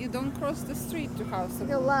 it. right, you don't cross the street to House of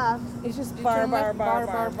Take a left. It's just You bar, turn bar, left,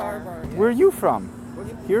 bar, bar. Where are you from?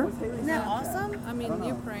 Here? Isn't that awesome? I mean,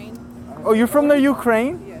 Ukraine. Oh, you're from the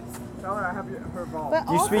Ukraine? Yes. Tell her I have her ball. But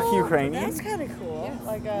Do you speak also, Ukrainian? That's kind of cool. Yes.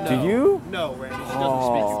 Like, Do you? No, Randy. She doesn't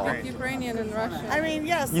Oh. speak Ukrainian. Ukrainian and Russian. I mean,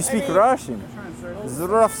 yes. You speak I mean, Russian?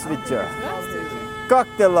 Здравствуйте. Как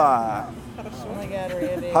дела? Oh my God,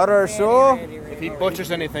 Randy. Хорошо? If he butchers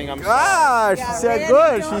anything, I'm Ah, sorry. she said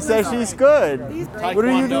good. She said she's good. What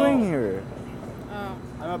are you Taekwondo. doing here?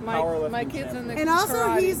 My kids in the And also,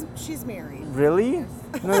 karate. she's married. Really?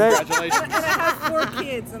 No, that, Congratulations. And I have 4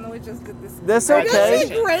 kids, and we just did this. that's okay.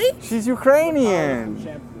 Isn't great? She's Ukrainian.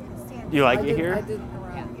 You like it I here? did.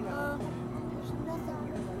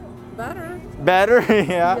 Better. Better?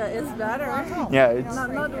 Yeah, Yeah. it's better. Yeah, it's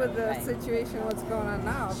Not with the situation what's going on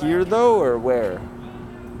now. but- here though, or where?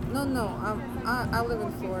 No. I live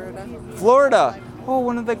in Florida. Florida. Oh,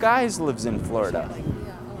 one of the guys lives in Florida. So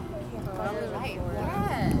I live in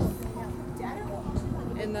Florida.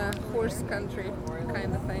 In a horse country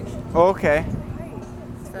kind of thing. Okay.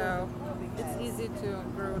 So it's easy to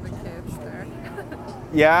grow the kids there.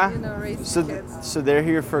 Yeah. You know, raise So, the kids. so they're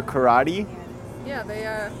here for karate. Yeah, they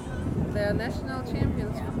are national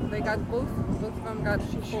champions. They got both of them got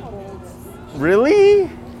full golds. Really? I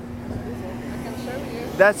can show you.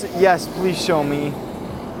 That's yes. Please show me.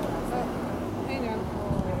 Hang on.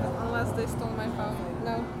 Unless they stole my phone.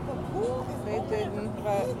 No, they didn't.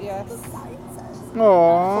 But yes.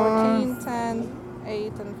 Aww. 14, 10,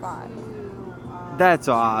 8, and 5. That's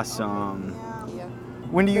awesome. Yeah.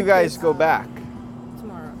 When do you guys go back?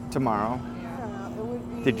 Tomorrow. Tomorrow.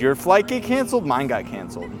 Did your flight get canceled? Mine got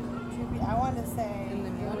canceled. I want to say. In the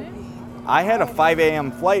morning? I had a 5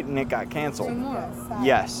 a.m. flight and it got canceled. Tomorrow.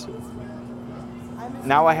 Yes.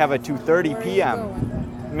 Now I have a 2:30 p.m.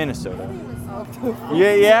 Minnesota.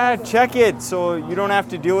 Yeah, check it so you don't have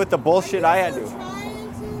to deal with the bullshit I had to.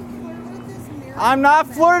 I'm not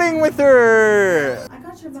flirting with her.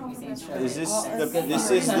 Is this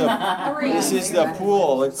the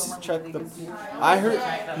pool? Let's check the pool. I heard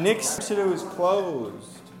Nick said it was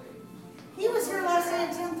closed. He was here last night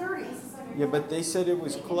at 10:30. Yeah, but they said it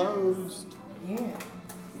was closed. Yeah.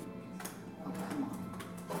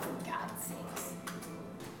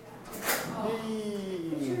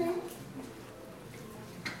 Hey.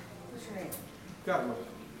 Got one.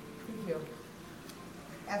 Thank you.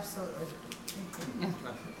 Absolutely.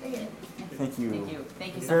 Thank you. Thank you.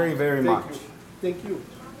 Thank you so Very, much. very Thank much. you. Thank you.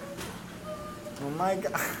 Oh my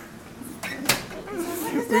God.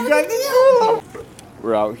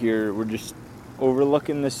 We're out here. We're just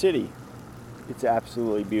overlooking the city. It's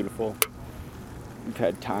absolutely beautiful. We've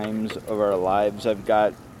had times of our lives. I've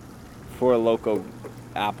got 4 Loco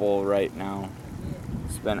Apple right now.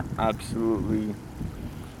 It's been absolutely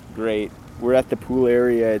great. We're at the pool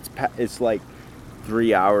area. It's like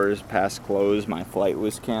 3 hours past close. My flight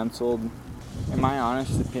was canceled. In my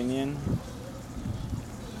honest opinion,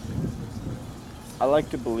 I like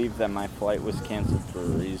to believe that my flight was canceled for a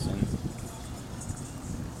reason.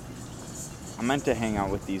 I meant to hang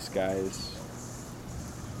out with these guys.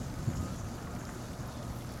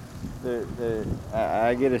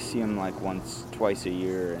 I get to see them like twice a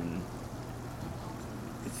year, and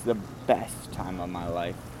it's the best time of my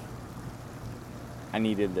life. I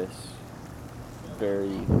needed this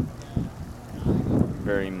very,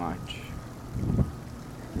 very much.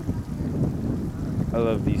 I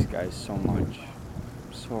love these guys so much.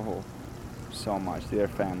 So much. They're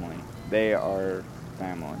family. They are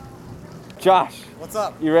family. Josh. What's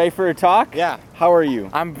up? You ready for a talk? Yeah. How are you?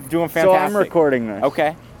 I'm doing fantastic. So I'm recording this.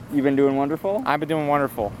 Okay. You've been doing wonderful? I've been doing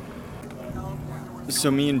wonderful. So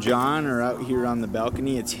me and John are out here on the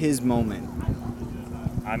balcony. It's his moment.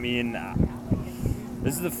 I mean,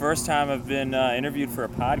 this is the first time I've been interviewed for a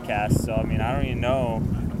podcast, so I mean, I don't know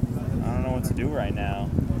what to do right now.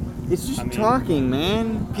 It's just talking,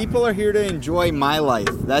 man. People are here to enjoy my life.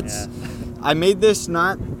 That's I made this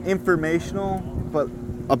not informational, but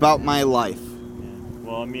about my life.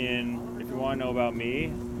 Well, I mean, if you want to know about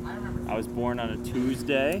me, I was born on a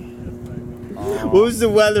Tuesday. What was the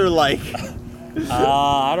weather like?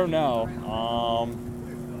 I don't know.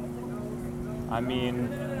 I mean,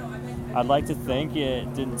 I'd like to think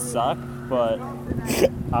it didn't suck, but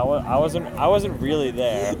I wasn't really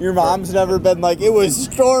there. Your mom's never been like, it was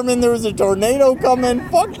storming, there was a tornado coming.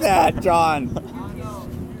 Fuck that, John.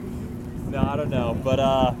 No, I don't know, but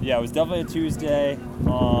yeah, it was definitely a Tuesday.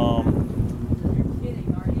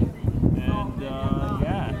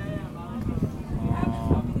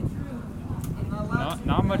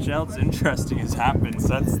 much else interesting has happened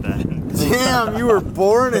since then. Damn, you were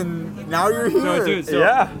born and now you're here. No, dude, so,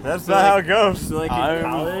 that's not how it goes. So like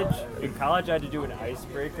in college I had to do an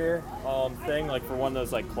icebreaker thing, like for one of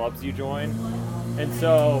those like clubs you join. And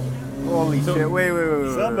so holy shit, wait.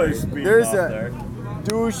 Somebody's speeding There's off a there.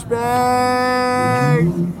 douchebag.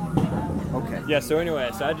 Okay. Yeah, so anyway,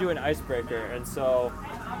 so I do an icebreaker, and so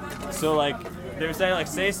like they were saying like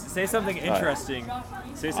say something interesting.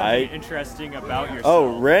 Say something interesting about yourself.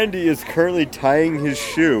 Oh, Randy is currently tying his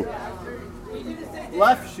shoe.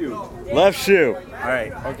 Left shoe. Left shoe. All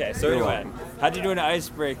right. Okay. So anyway, had to do an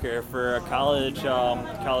icebreaker for a college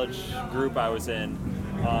group I was in,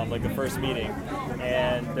 like the first meeting,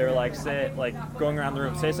 and they were like going around the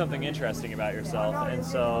room, say something interesting about yourself, and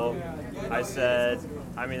so I said,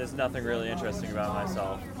 I mean, there's nothing really interesting about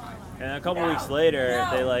myself. And a couple weeks later,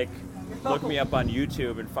 they like look me up on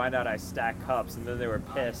YouTube and find out I stack cups, and then they were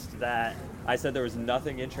pissed that I said there was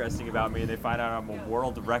nothing interesting about me, and they find out I'm a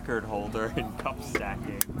world record holder in cup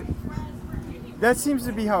stacking. That seems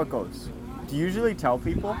to be how it goes. Do you usually tell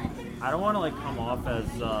people? I don't want to like come off as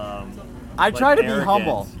I try to be arrogant.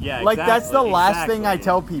 humble. Yeah, like exactly, that's the last exactly. thing I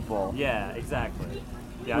tell people. Yeah, exactly.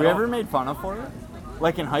 Yeah, Were you ever made fun of for it?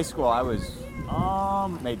 Like in high school, I was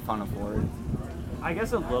made fun of for it. I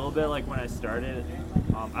guess a little bit. Like when I started,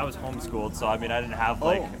 I was homeschooled, so I mean, I didn't have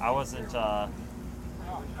like I wasn't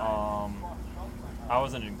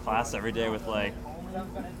in class every day with like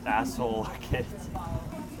asshole kids.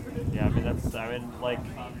 Yeah, I mean like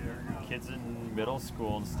kids in middle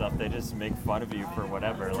school and stuff, they just make fun of you for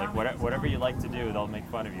whatever. Like whatever you like to do, they'll make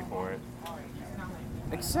fun of you for it.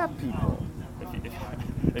 Accept people.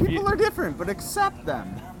 If People are different, but accept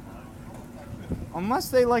them. Unless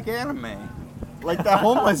they like anime. Like that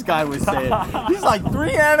homeless guy was saying. He's like,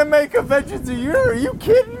 3 anime conventions a year? Are you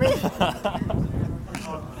kidding me?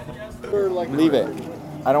 Leave it.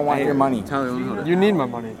 I don't want your money. You need my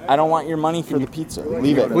money. I don't want your money for the pizza.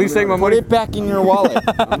 Leave it. Please take my Put money. it back in your wallet.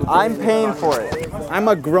 I'm paying for it. I'm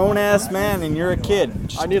a grown-ass man and you're a kid.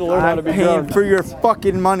 I need to learn how to be I'm paying grown. for your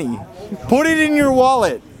fucking money. Put it in your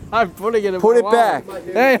wallet. I'm putting it in Put my it back. wallet.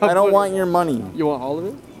 Hey, I don't want your money. You want all of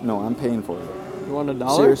it? No, I'm paying for it. You want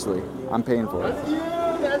 $1? Seriously, I'm paying for it.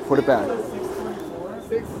 Put it back.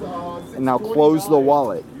 And now close the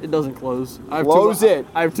wallet. It doesn't close. Close it.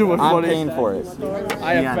 I have too much I'm money. paying for it.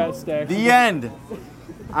 I have fat stacks. The end.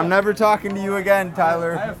 I'm never talking to you again,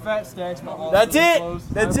 Tyler. I have fat stacks, but all That's of them it.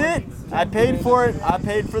 closed. That's it. I paid for it. I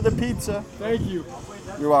paid for the pizza. Thank you.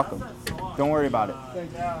 You're welcome. Don't worry about it.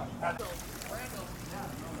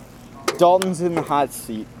 Dalton's in the hot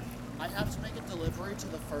seat. I have to make a delivery to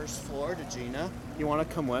the first floor to Gina. You want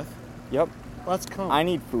to come with? Yep. Let's come. I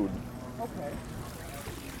need food. Okay.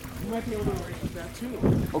 You might be able to arrange that too.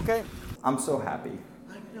 Okay. I'm so happy.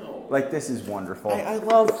 I know. Like, this is wonderful. I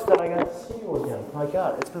love that I got to see you again. My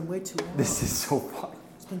God, it's been way too long. This is so fun.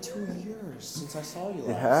 It's been 2 years since I saw you last.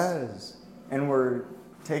 It has. And we're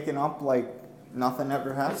taking up like nothing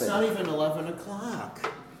ever happened. It's not even 11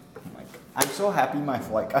 o'clock. I'm so happy my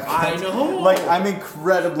flight got I canceled. know. Like, I'm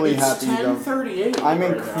incredibly It's happy. 10:38 I'm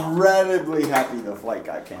right incredibly happy the flight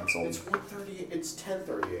got canceled. It's 1:38. It's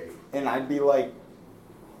 10:38. And I'd be like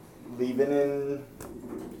leaving in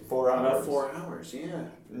 4 hours. About 4 hours, yeah.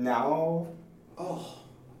 Now,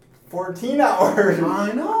 14 hours.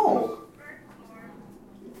 I know.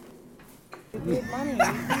 We made money.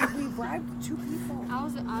 We bribed 2 people. I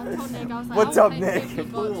told Nick, I was like, What's I'll up, pay Nick?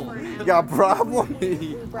 $50 for an hour. Got a problem?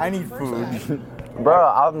 I need food. Bro,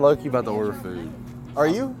 I'm low-key about to order food. Are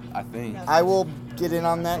you? I think. I will get in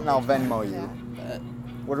on that and I'll Venmo you.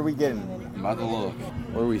 What are we getting? I'm about to look.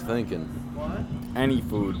 What are we thinking? Any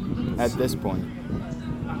food at this point.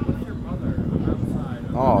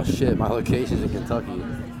 Oh shit, my location's in Kentucky.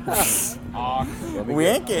 We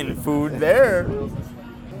ain't getting food there.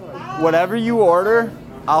 Whatever you order,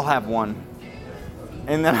 I'll have one.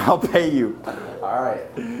 And then I'll pay you. Alright.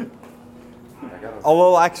 A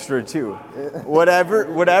little extra too.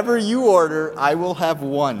 Whatever you order, I will have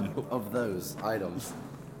one. Of those items.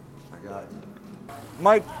 I got you.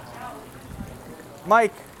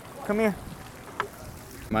 Mike, come here.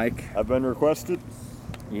 Mike. I've been requested.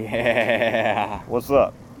 Yeah. What's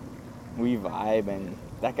up? We vibing.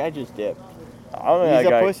 That guy just dipped. I don't think He's that a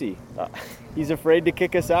guy, pussy. He's afraid to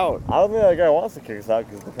kick us out. I don't think that guy wants to kick us out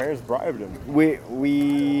because the parents bribed him.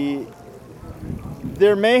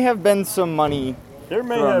 There may have been some money. There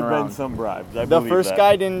may thrown have around. been some bribes. I The believe first that.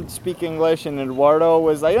 guy didn't speak English, and Eduardo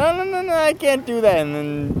was like, no, I can't do that. And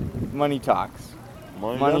then money talks.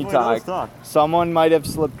 Money Money definitely does talks. talk. Someone might have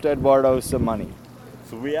slipped Eduardo some money.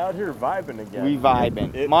 So we out here vibing again. We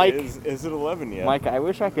vibing. Mike, Is it 11 yet? Mike, I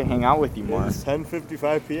wish I could hang out with you more. It's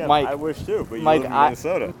 10:55 p.m. Mike, I wish too, but you Mike, live in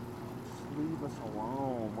Minnesota. Leave us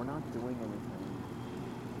alone. We're not doing anything.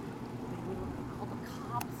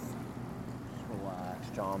 Relax,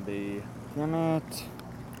 John B. Damn it.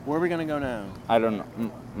 Where are we gonna go now? I don't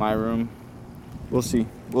know. My room. We'll see.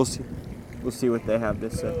 We'll see. We'll see what they have to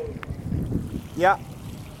say. Yeah.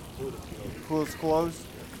 Pool's closed.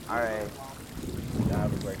 All right.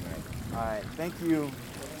 Have a great night. All right. Thank you.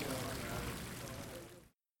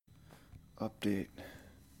 Update.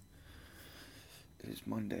 It is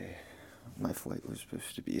Monday. My flight was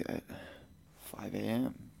supposed to be at 5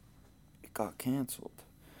 a.m. It got canceled.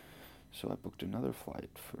 So I booked another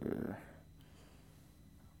flight for,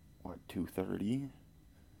 2:30?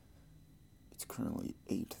 It's currently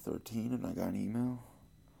 8:13 and I got an email.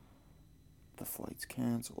 The flight's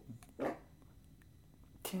canceled.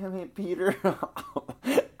 Damn it, Peter.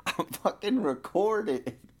 I'm fucking recording.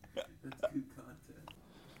 That's good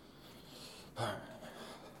content.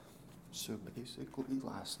 So basically,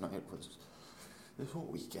 last night this whole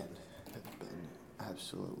weekend has been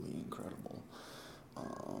absolutely incredible.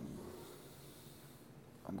 I'm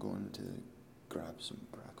going to grab some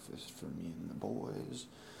breakfast for me and the boys.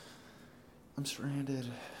 I'm stranded.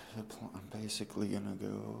 I'm basically gonna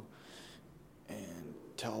go and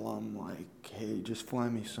tell them, like, hey, just fly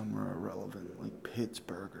me somewhere irrelevant, like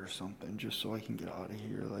Pittsburgh or something, just so I can get out of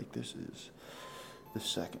here. Like, this is the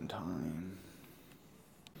second time.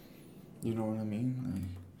 You know what I mean? Like,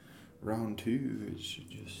 round 2 is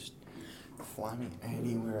just fly me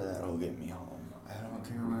anywhere that'll get me home. I don't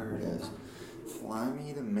care where it is. Fly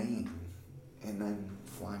me to Maine and then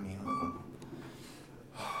fly me home.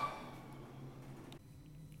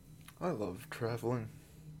 I love traveling.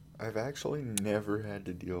 I've actually never had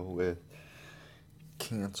to deal with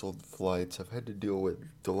canceled flights. I've had to deal with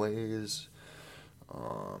delays.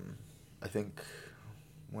 I think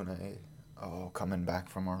when coming back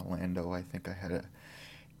from Orlando, I think I had a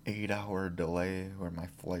 8-hour delay where my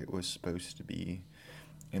flight was supposed to be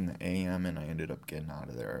in the AM and I ended up getting out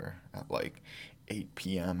of there at like 8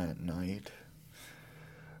 p.m. at night.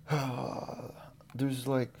 There's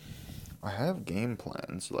like, I have game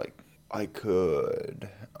plans. Like, I could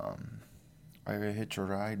hitch a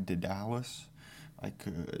ride to Dallas. I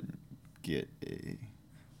could get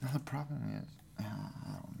no, the problem is,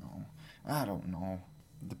 I don't know.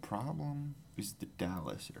 The problem is the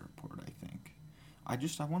Dallas airport, I think. I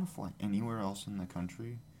want to fly anywhere else in the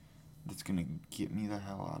country that's going to get me the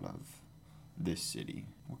hell out of this city.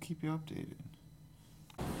 We'll keep you updated.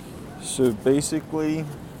 So basically,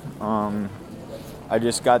 I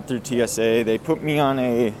just got through TSA. They put me on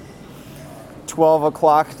a 12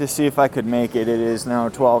 o'clock to see if I could make it. It is now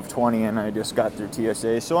 12:20 and I just got through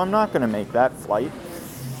TSA, so I'm not going to make that flight.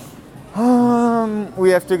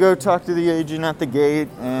 We have to go talk to the agent at the gate,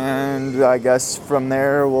 and I guess from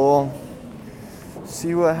there we'll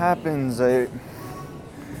see what happens. I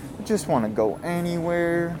just want to go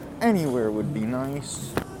anywhere. Anywhere would be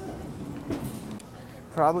nice.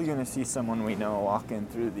 Probably going to see someone we know walking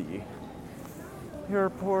through the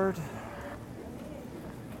airport.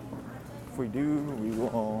 If we do, we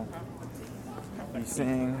will be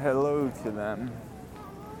saying hello to them.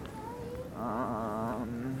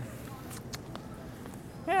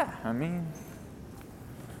 Yeah, I mean,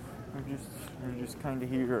 we're just kind of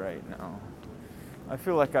here right now. I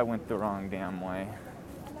feel like I went the wrong damn way.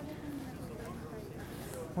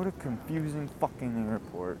 What a confusing fucking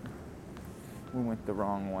airport. We went the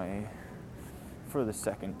wrong way for the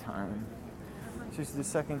second time. It's just the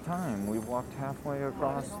second time. We walked halfway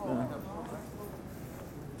across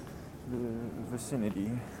the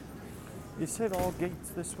vicinity. It said all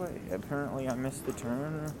gates this way. Apparently I missed the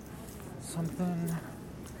turn or something.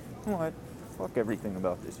 What? Fuck everything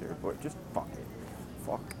about this airport. Just fuck it.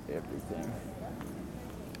 Fuck everything.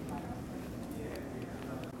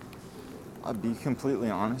 I'll be completely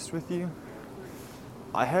honest with you.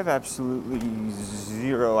 I have absolutely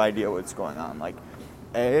zero idea what's going on. Like,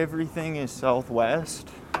 everything is Southwest,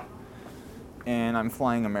 and I'm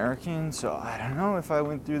flying American, so I don't know if I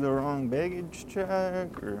went through the wrong baggage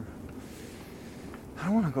check, or I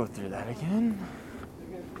don't want to go through that again.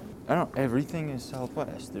 I don't. Everything is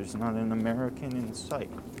Southwest. There's not an American in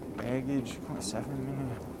sight. Baggage, 7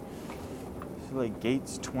 minutes. So like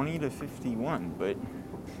gates 20 to 51, but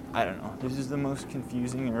I don't know. This is the most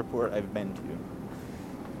confusing airport I've been to.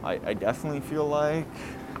 I definitely feel like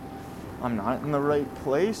I'm not in the right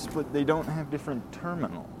place, but they don't have different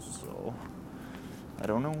terminals, so I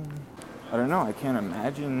don't know. I can't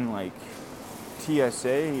imagine like TSA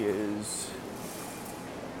is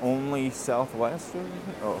only Southwest?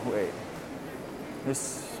 Oh, wait.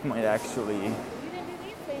 This might actually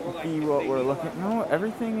be what we're looking. No,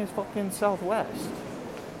 everything is fucking Southwest.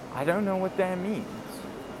 I don't know what that means.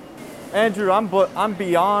 Andrew, I'm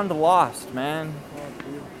beyond lost, man.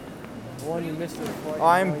 One you missed it.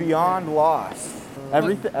 I'm beyond lost.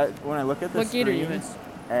 Everything. When I look at the What gate are you in? screens,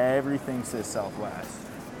 everything says Southwest.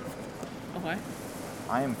 Okay.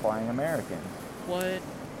 I am flying American. What?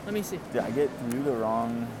 Let me see. Did I get through the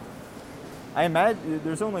wrong? I imagine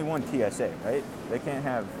there's only one TSA, right? They can't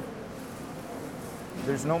have.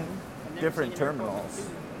 There's no different terminals.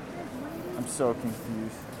 I'm so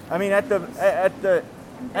confused. I mean, at the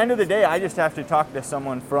end of the day, I just have to talk to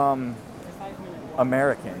someone from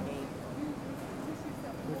American.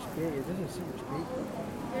 Which gate? It doesn't say which gate.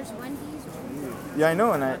 There's Wendy's. Yeah, I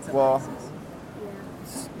know, and I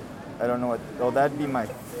don't know what. Oh, that'd be my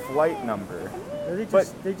flight number. They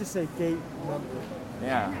just say gate number.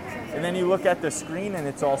 Yeah, and then you look at the screen and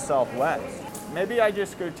it's all Southwest. Maybe I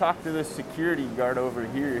just go talk to the security guard over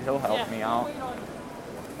here. He'll help me out.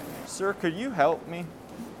 Sir, could you help me?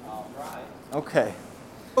 Okay.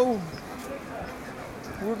 Oh,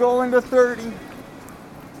 we're going to 30.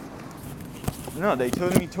 No, they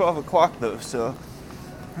told me 12 o'clock though, so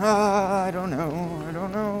I don't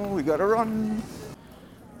know. We gotta run.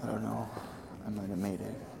 I don't know. I might have made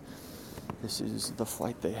it. This is the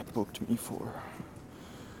flight they had booked me for.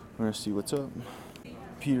 We're gonna see what's up.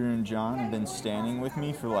 Peter and John have been standing with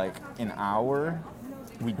me for like an hour.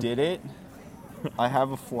 We did it. I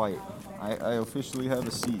have a flight. I officially have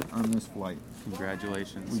a seat on this flight.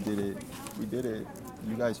 Congratulations. We did it. We did it.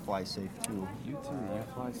 You guys fly safe too. You too. You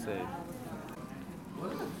fly safe.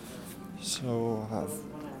 So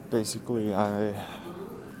basically I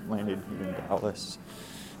landed here in Dallas.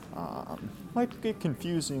 Might get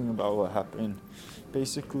confusing about what happened.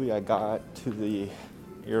 Basically I got to the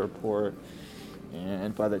airport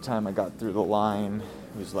and by the time I got through the line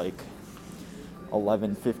it was like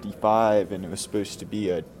 11:55 and it was supposed to be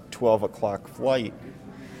a 12 o'clock flight,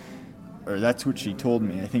 or that's what she told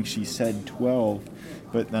me. I think she said 12,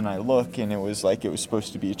 but then I look and it was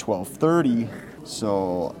supposed to be 12:30.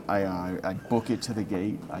 So I book it to the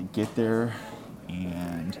gate. I get there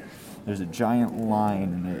and there's a giant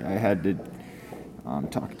line and I had to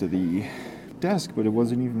talk to the desk, but it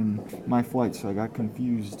wasn't even my flight, so I got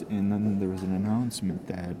confused. And then there was an announcement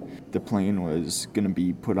that the plane was gonna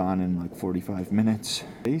be put on in like 45 minutes.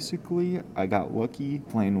 Basically, I got lucky.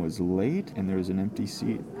 Plane was late and there was an empty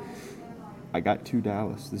seat. I got to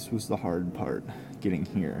Dallas. This was the hard part, getting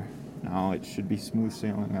here. Now it should be smooth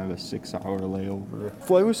sailing. I have a 6-hour layover.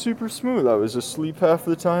 Flight was super smooth. I was asleep half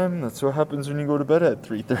the time. That's what happens when you go to bed at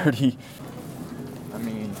 3:30. I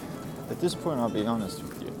mean, at this point, I'll be honest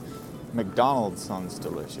with you. McDonald's sounds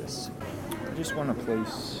delicious. I just want a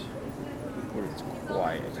place where it's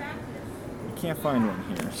quiet. You can't find one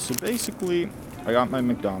here. So basically, I got my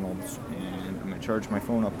McDonald's and I'm gonna charge my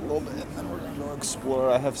phone up a little bit and we're gonna explore.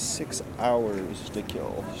 I have 6 hours to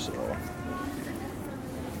kill, so we're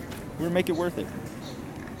gonna make it worth it.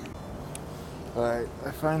 Alright,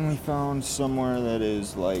 I finally found somewhere that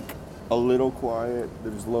is like a little quiet.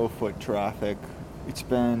 There's low foot traffic. It's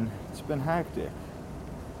been hectic.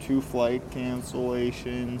 2 flight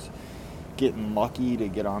cancellations, getting lucky to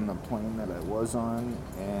get on the plane that I was on,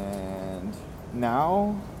 and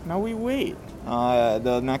now we wait.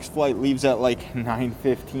 The next flight leaves at like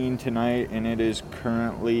 9:15 tonight, and it is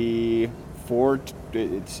currently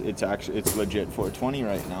it's legit 4:20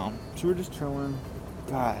 right now. So we're just chilling.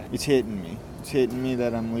 God, it's hitting me. It's hitting me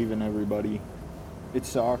that I'm leaving everybody. It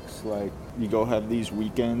sucks. Like, you go have these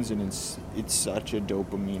weekends and it's such a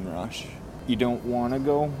dopamine rush. You don't want to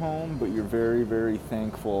go home, but you're very, very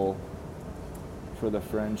thankful for the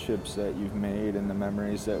friendships that you've made and the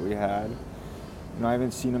memories that we had. You know, I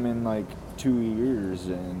haven't seen them in like 2 years,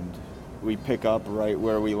 and we pick up right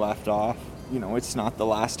where we left off. You know, it's not the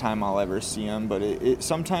last time I'll ever see them, but it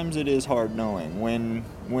sometimes it is hard knowing when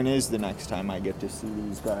is the next time I get to see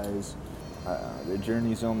these guys. The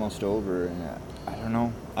journey's almost over, and I don't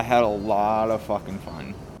know. I had a lot of fucking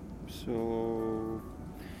fun. So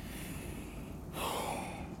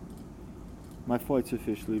my flight's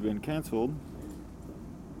officially been canceled,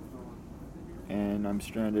 and I'm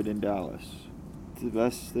stranded in Dallas. The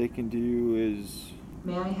best they can do is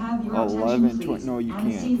May I have your 11:20. No, you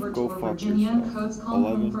Annecy, can't. Go fuck Virginia, yourself. codes call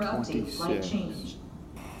home for update. Flight 11:26. change.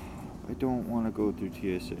 I don't want to go through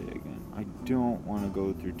TSA again. I don't want to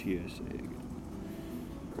go through TSA again.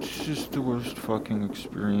 It's just the worst fucking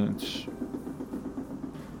experience.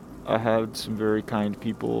 I had some very kind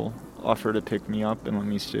people offer to pick me up and let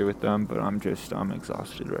me stay with them, but I'm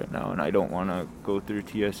exhausted right now, and I don't want to go through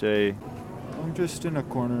TSA. I'm just in a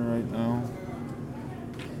corner right now.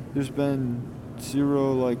 There's been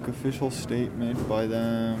zero, like, official statement by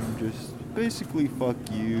them, just basically fuck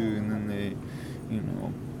you, and then they, you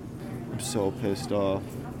know, I'm so pissed off.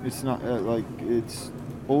 It's not, it's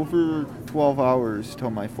over 12 hours till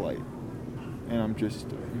my flight, and I'm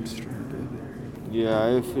stranded. Yeah, I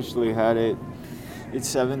officially had it. It's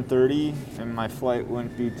 7:30, and my flight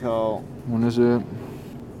wouldn't be till... When is it?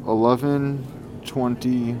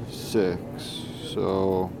 11:26,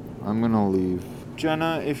 so I'm gonna leave.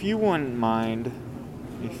 Jenna, if you wouldn't mind,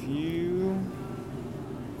 if you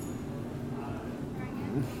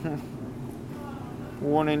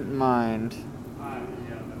wouldn't mind,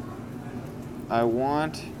 I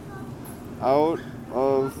want out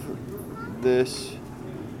of this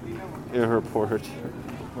airport.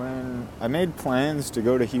 When I made plans to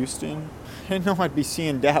go to Houston, I didn't know I'd be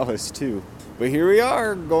seeing Dallas too. But here we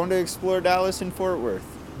are, going to explore Dallas and Fort Worth.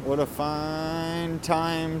 What a fine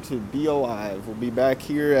time to be alive. We'll be back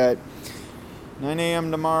here at 9 a.m.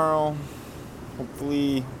 tomorrow.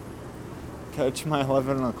 Hopefully catch my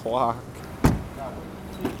 11 o'clock.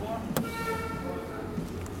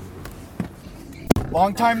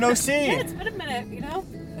 Long time no see. Yeah, it's been a minute, you know?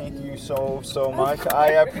 Thank you so much.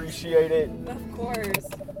 I appreciate it. Of course.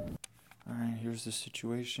 Alright, here's the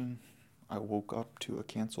situation. I woke up to a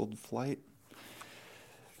canceled flight.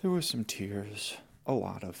 There was some tears. A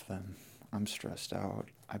lot of them. I'm stressed out.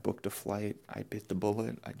 I booked a flight. I bit the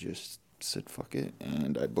bullet. I just said fuck it,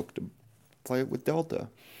 and I booked a flight with Delta.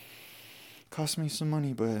 Cost me some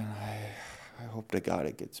money, but I hope to God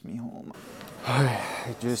it gets me home. I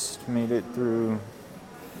just made it through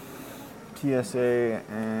TSA,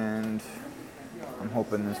 and I'm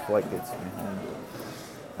hoping this flight gets me home.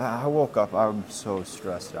 I woke up, I'm so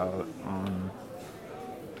stressed out.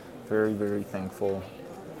 Very, very thankful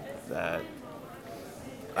that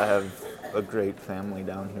I have a great family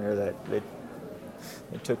down here that they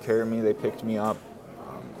took care of me. They picked me up.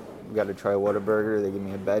 We got to try Whataburger. They gave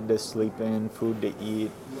me a bed to sleep in, food to eat.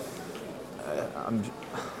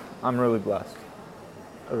 I'm really blessed.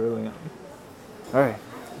 I really am. All right.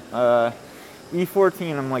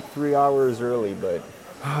 E14, I'm like 3 hours early, but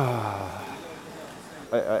I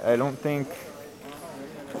don't think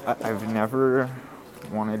I've never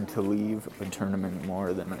wanted to leave a tournament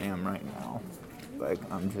more than I am right now. Like,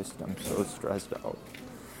 I'm so stressed out.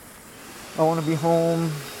 I want to be home.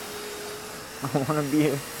 I want to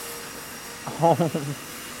be home.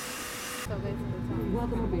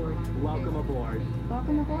 Welcome aboard. Welcome aboard.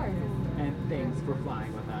 Welcome aboard. And thanks for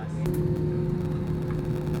flying with us. It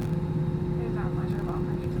is our pleasure to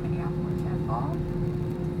welcome you to Minneapolis St. Paul.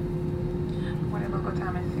 When the local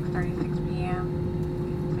time is 6:36 p.m.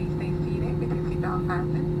 Please stay seated with your seatbelt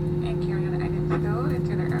fastened and carry on items stowed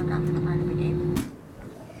until the aircraft is part of the gate.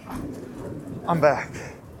 I'm back.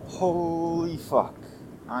 Holy fuck.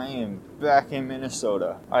 I am back in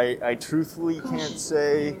Minnesota. I truthfully can't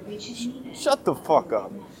say... Shut the fuck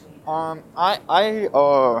up. I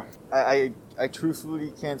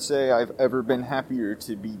truthfully can't say I've ever been happier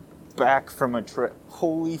to be back from a trip.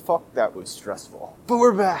 Holy fuck, that was stressful. But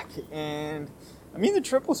we're back, and I mean, the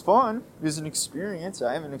trip was fun. It was an experience.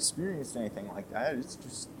 I haven't experienced anything like that.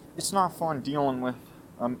 It's not fun dealing with.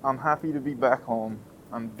 I'm happy to be back home.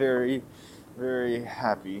 I'm very, very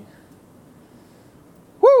happy.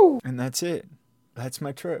 Woo! And that's it. That's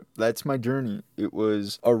my trip. That's my journey. It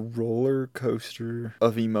was a roller coaster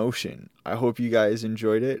of emotion. I hope you guys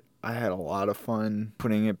enjoyed it. I had a lot of fun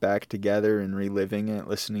putting it back together and reliving it,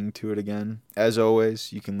 listening to it again. As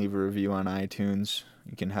always, you can leave a review on iTunes.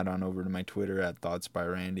 You can head on over to my Twitter at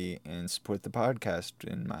ThoughtsByRandy and support the podcast.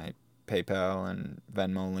 In my PayPal and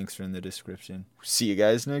Venmo links are in the description. See you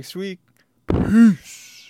guys next week. Peace.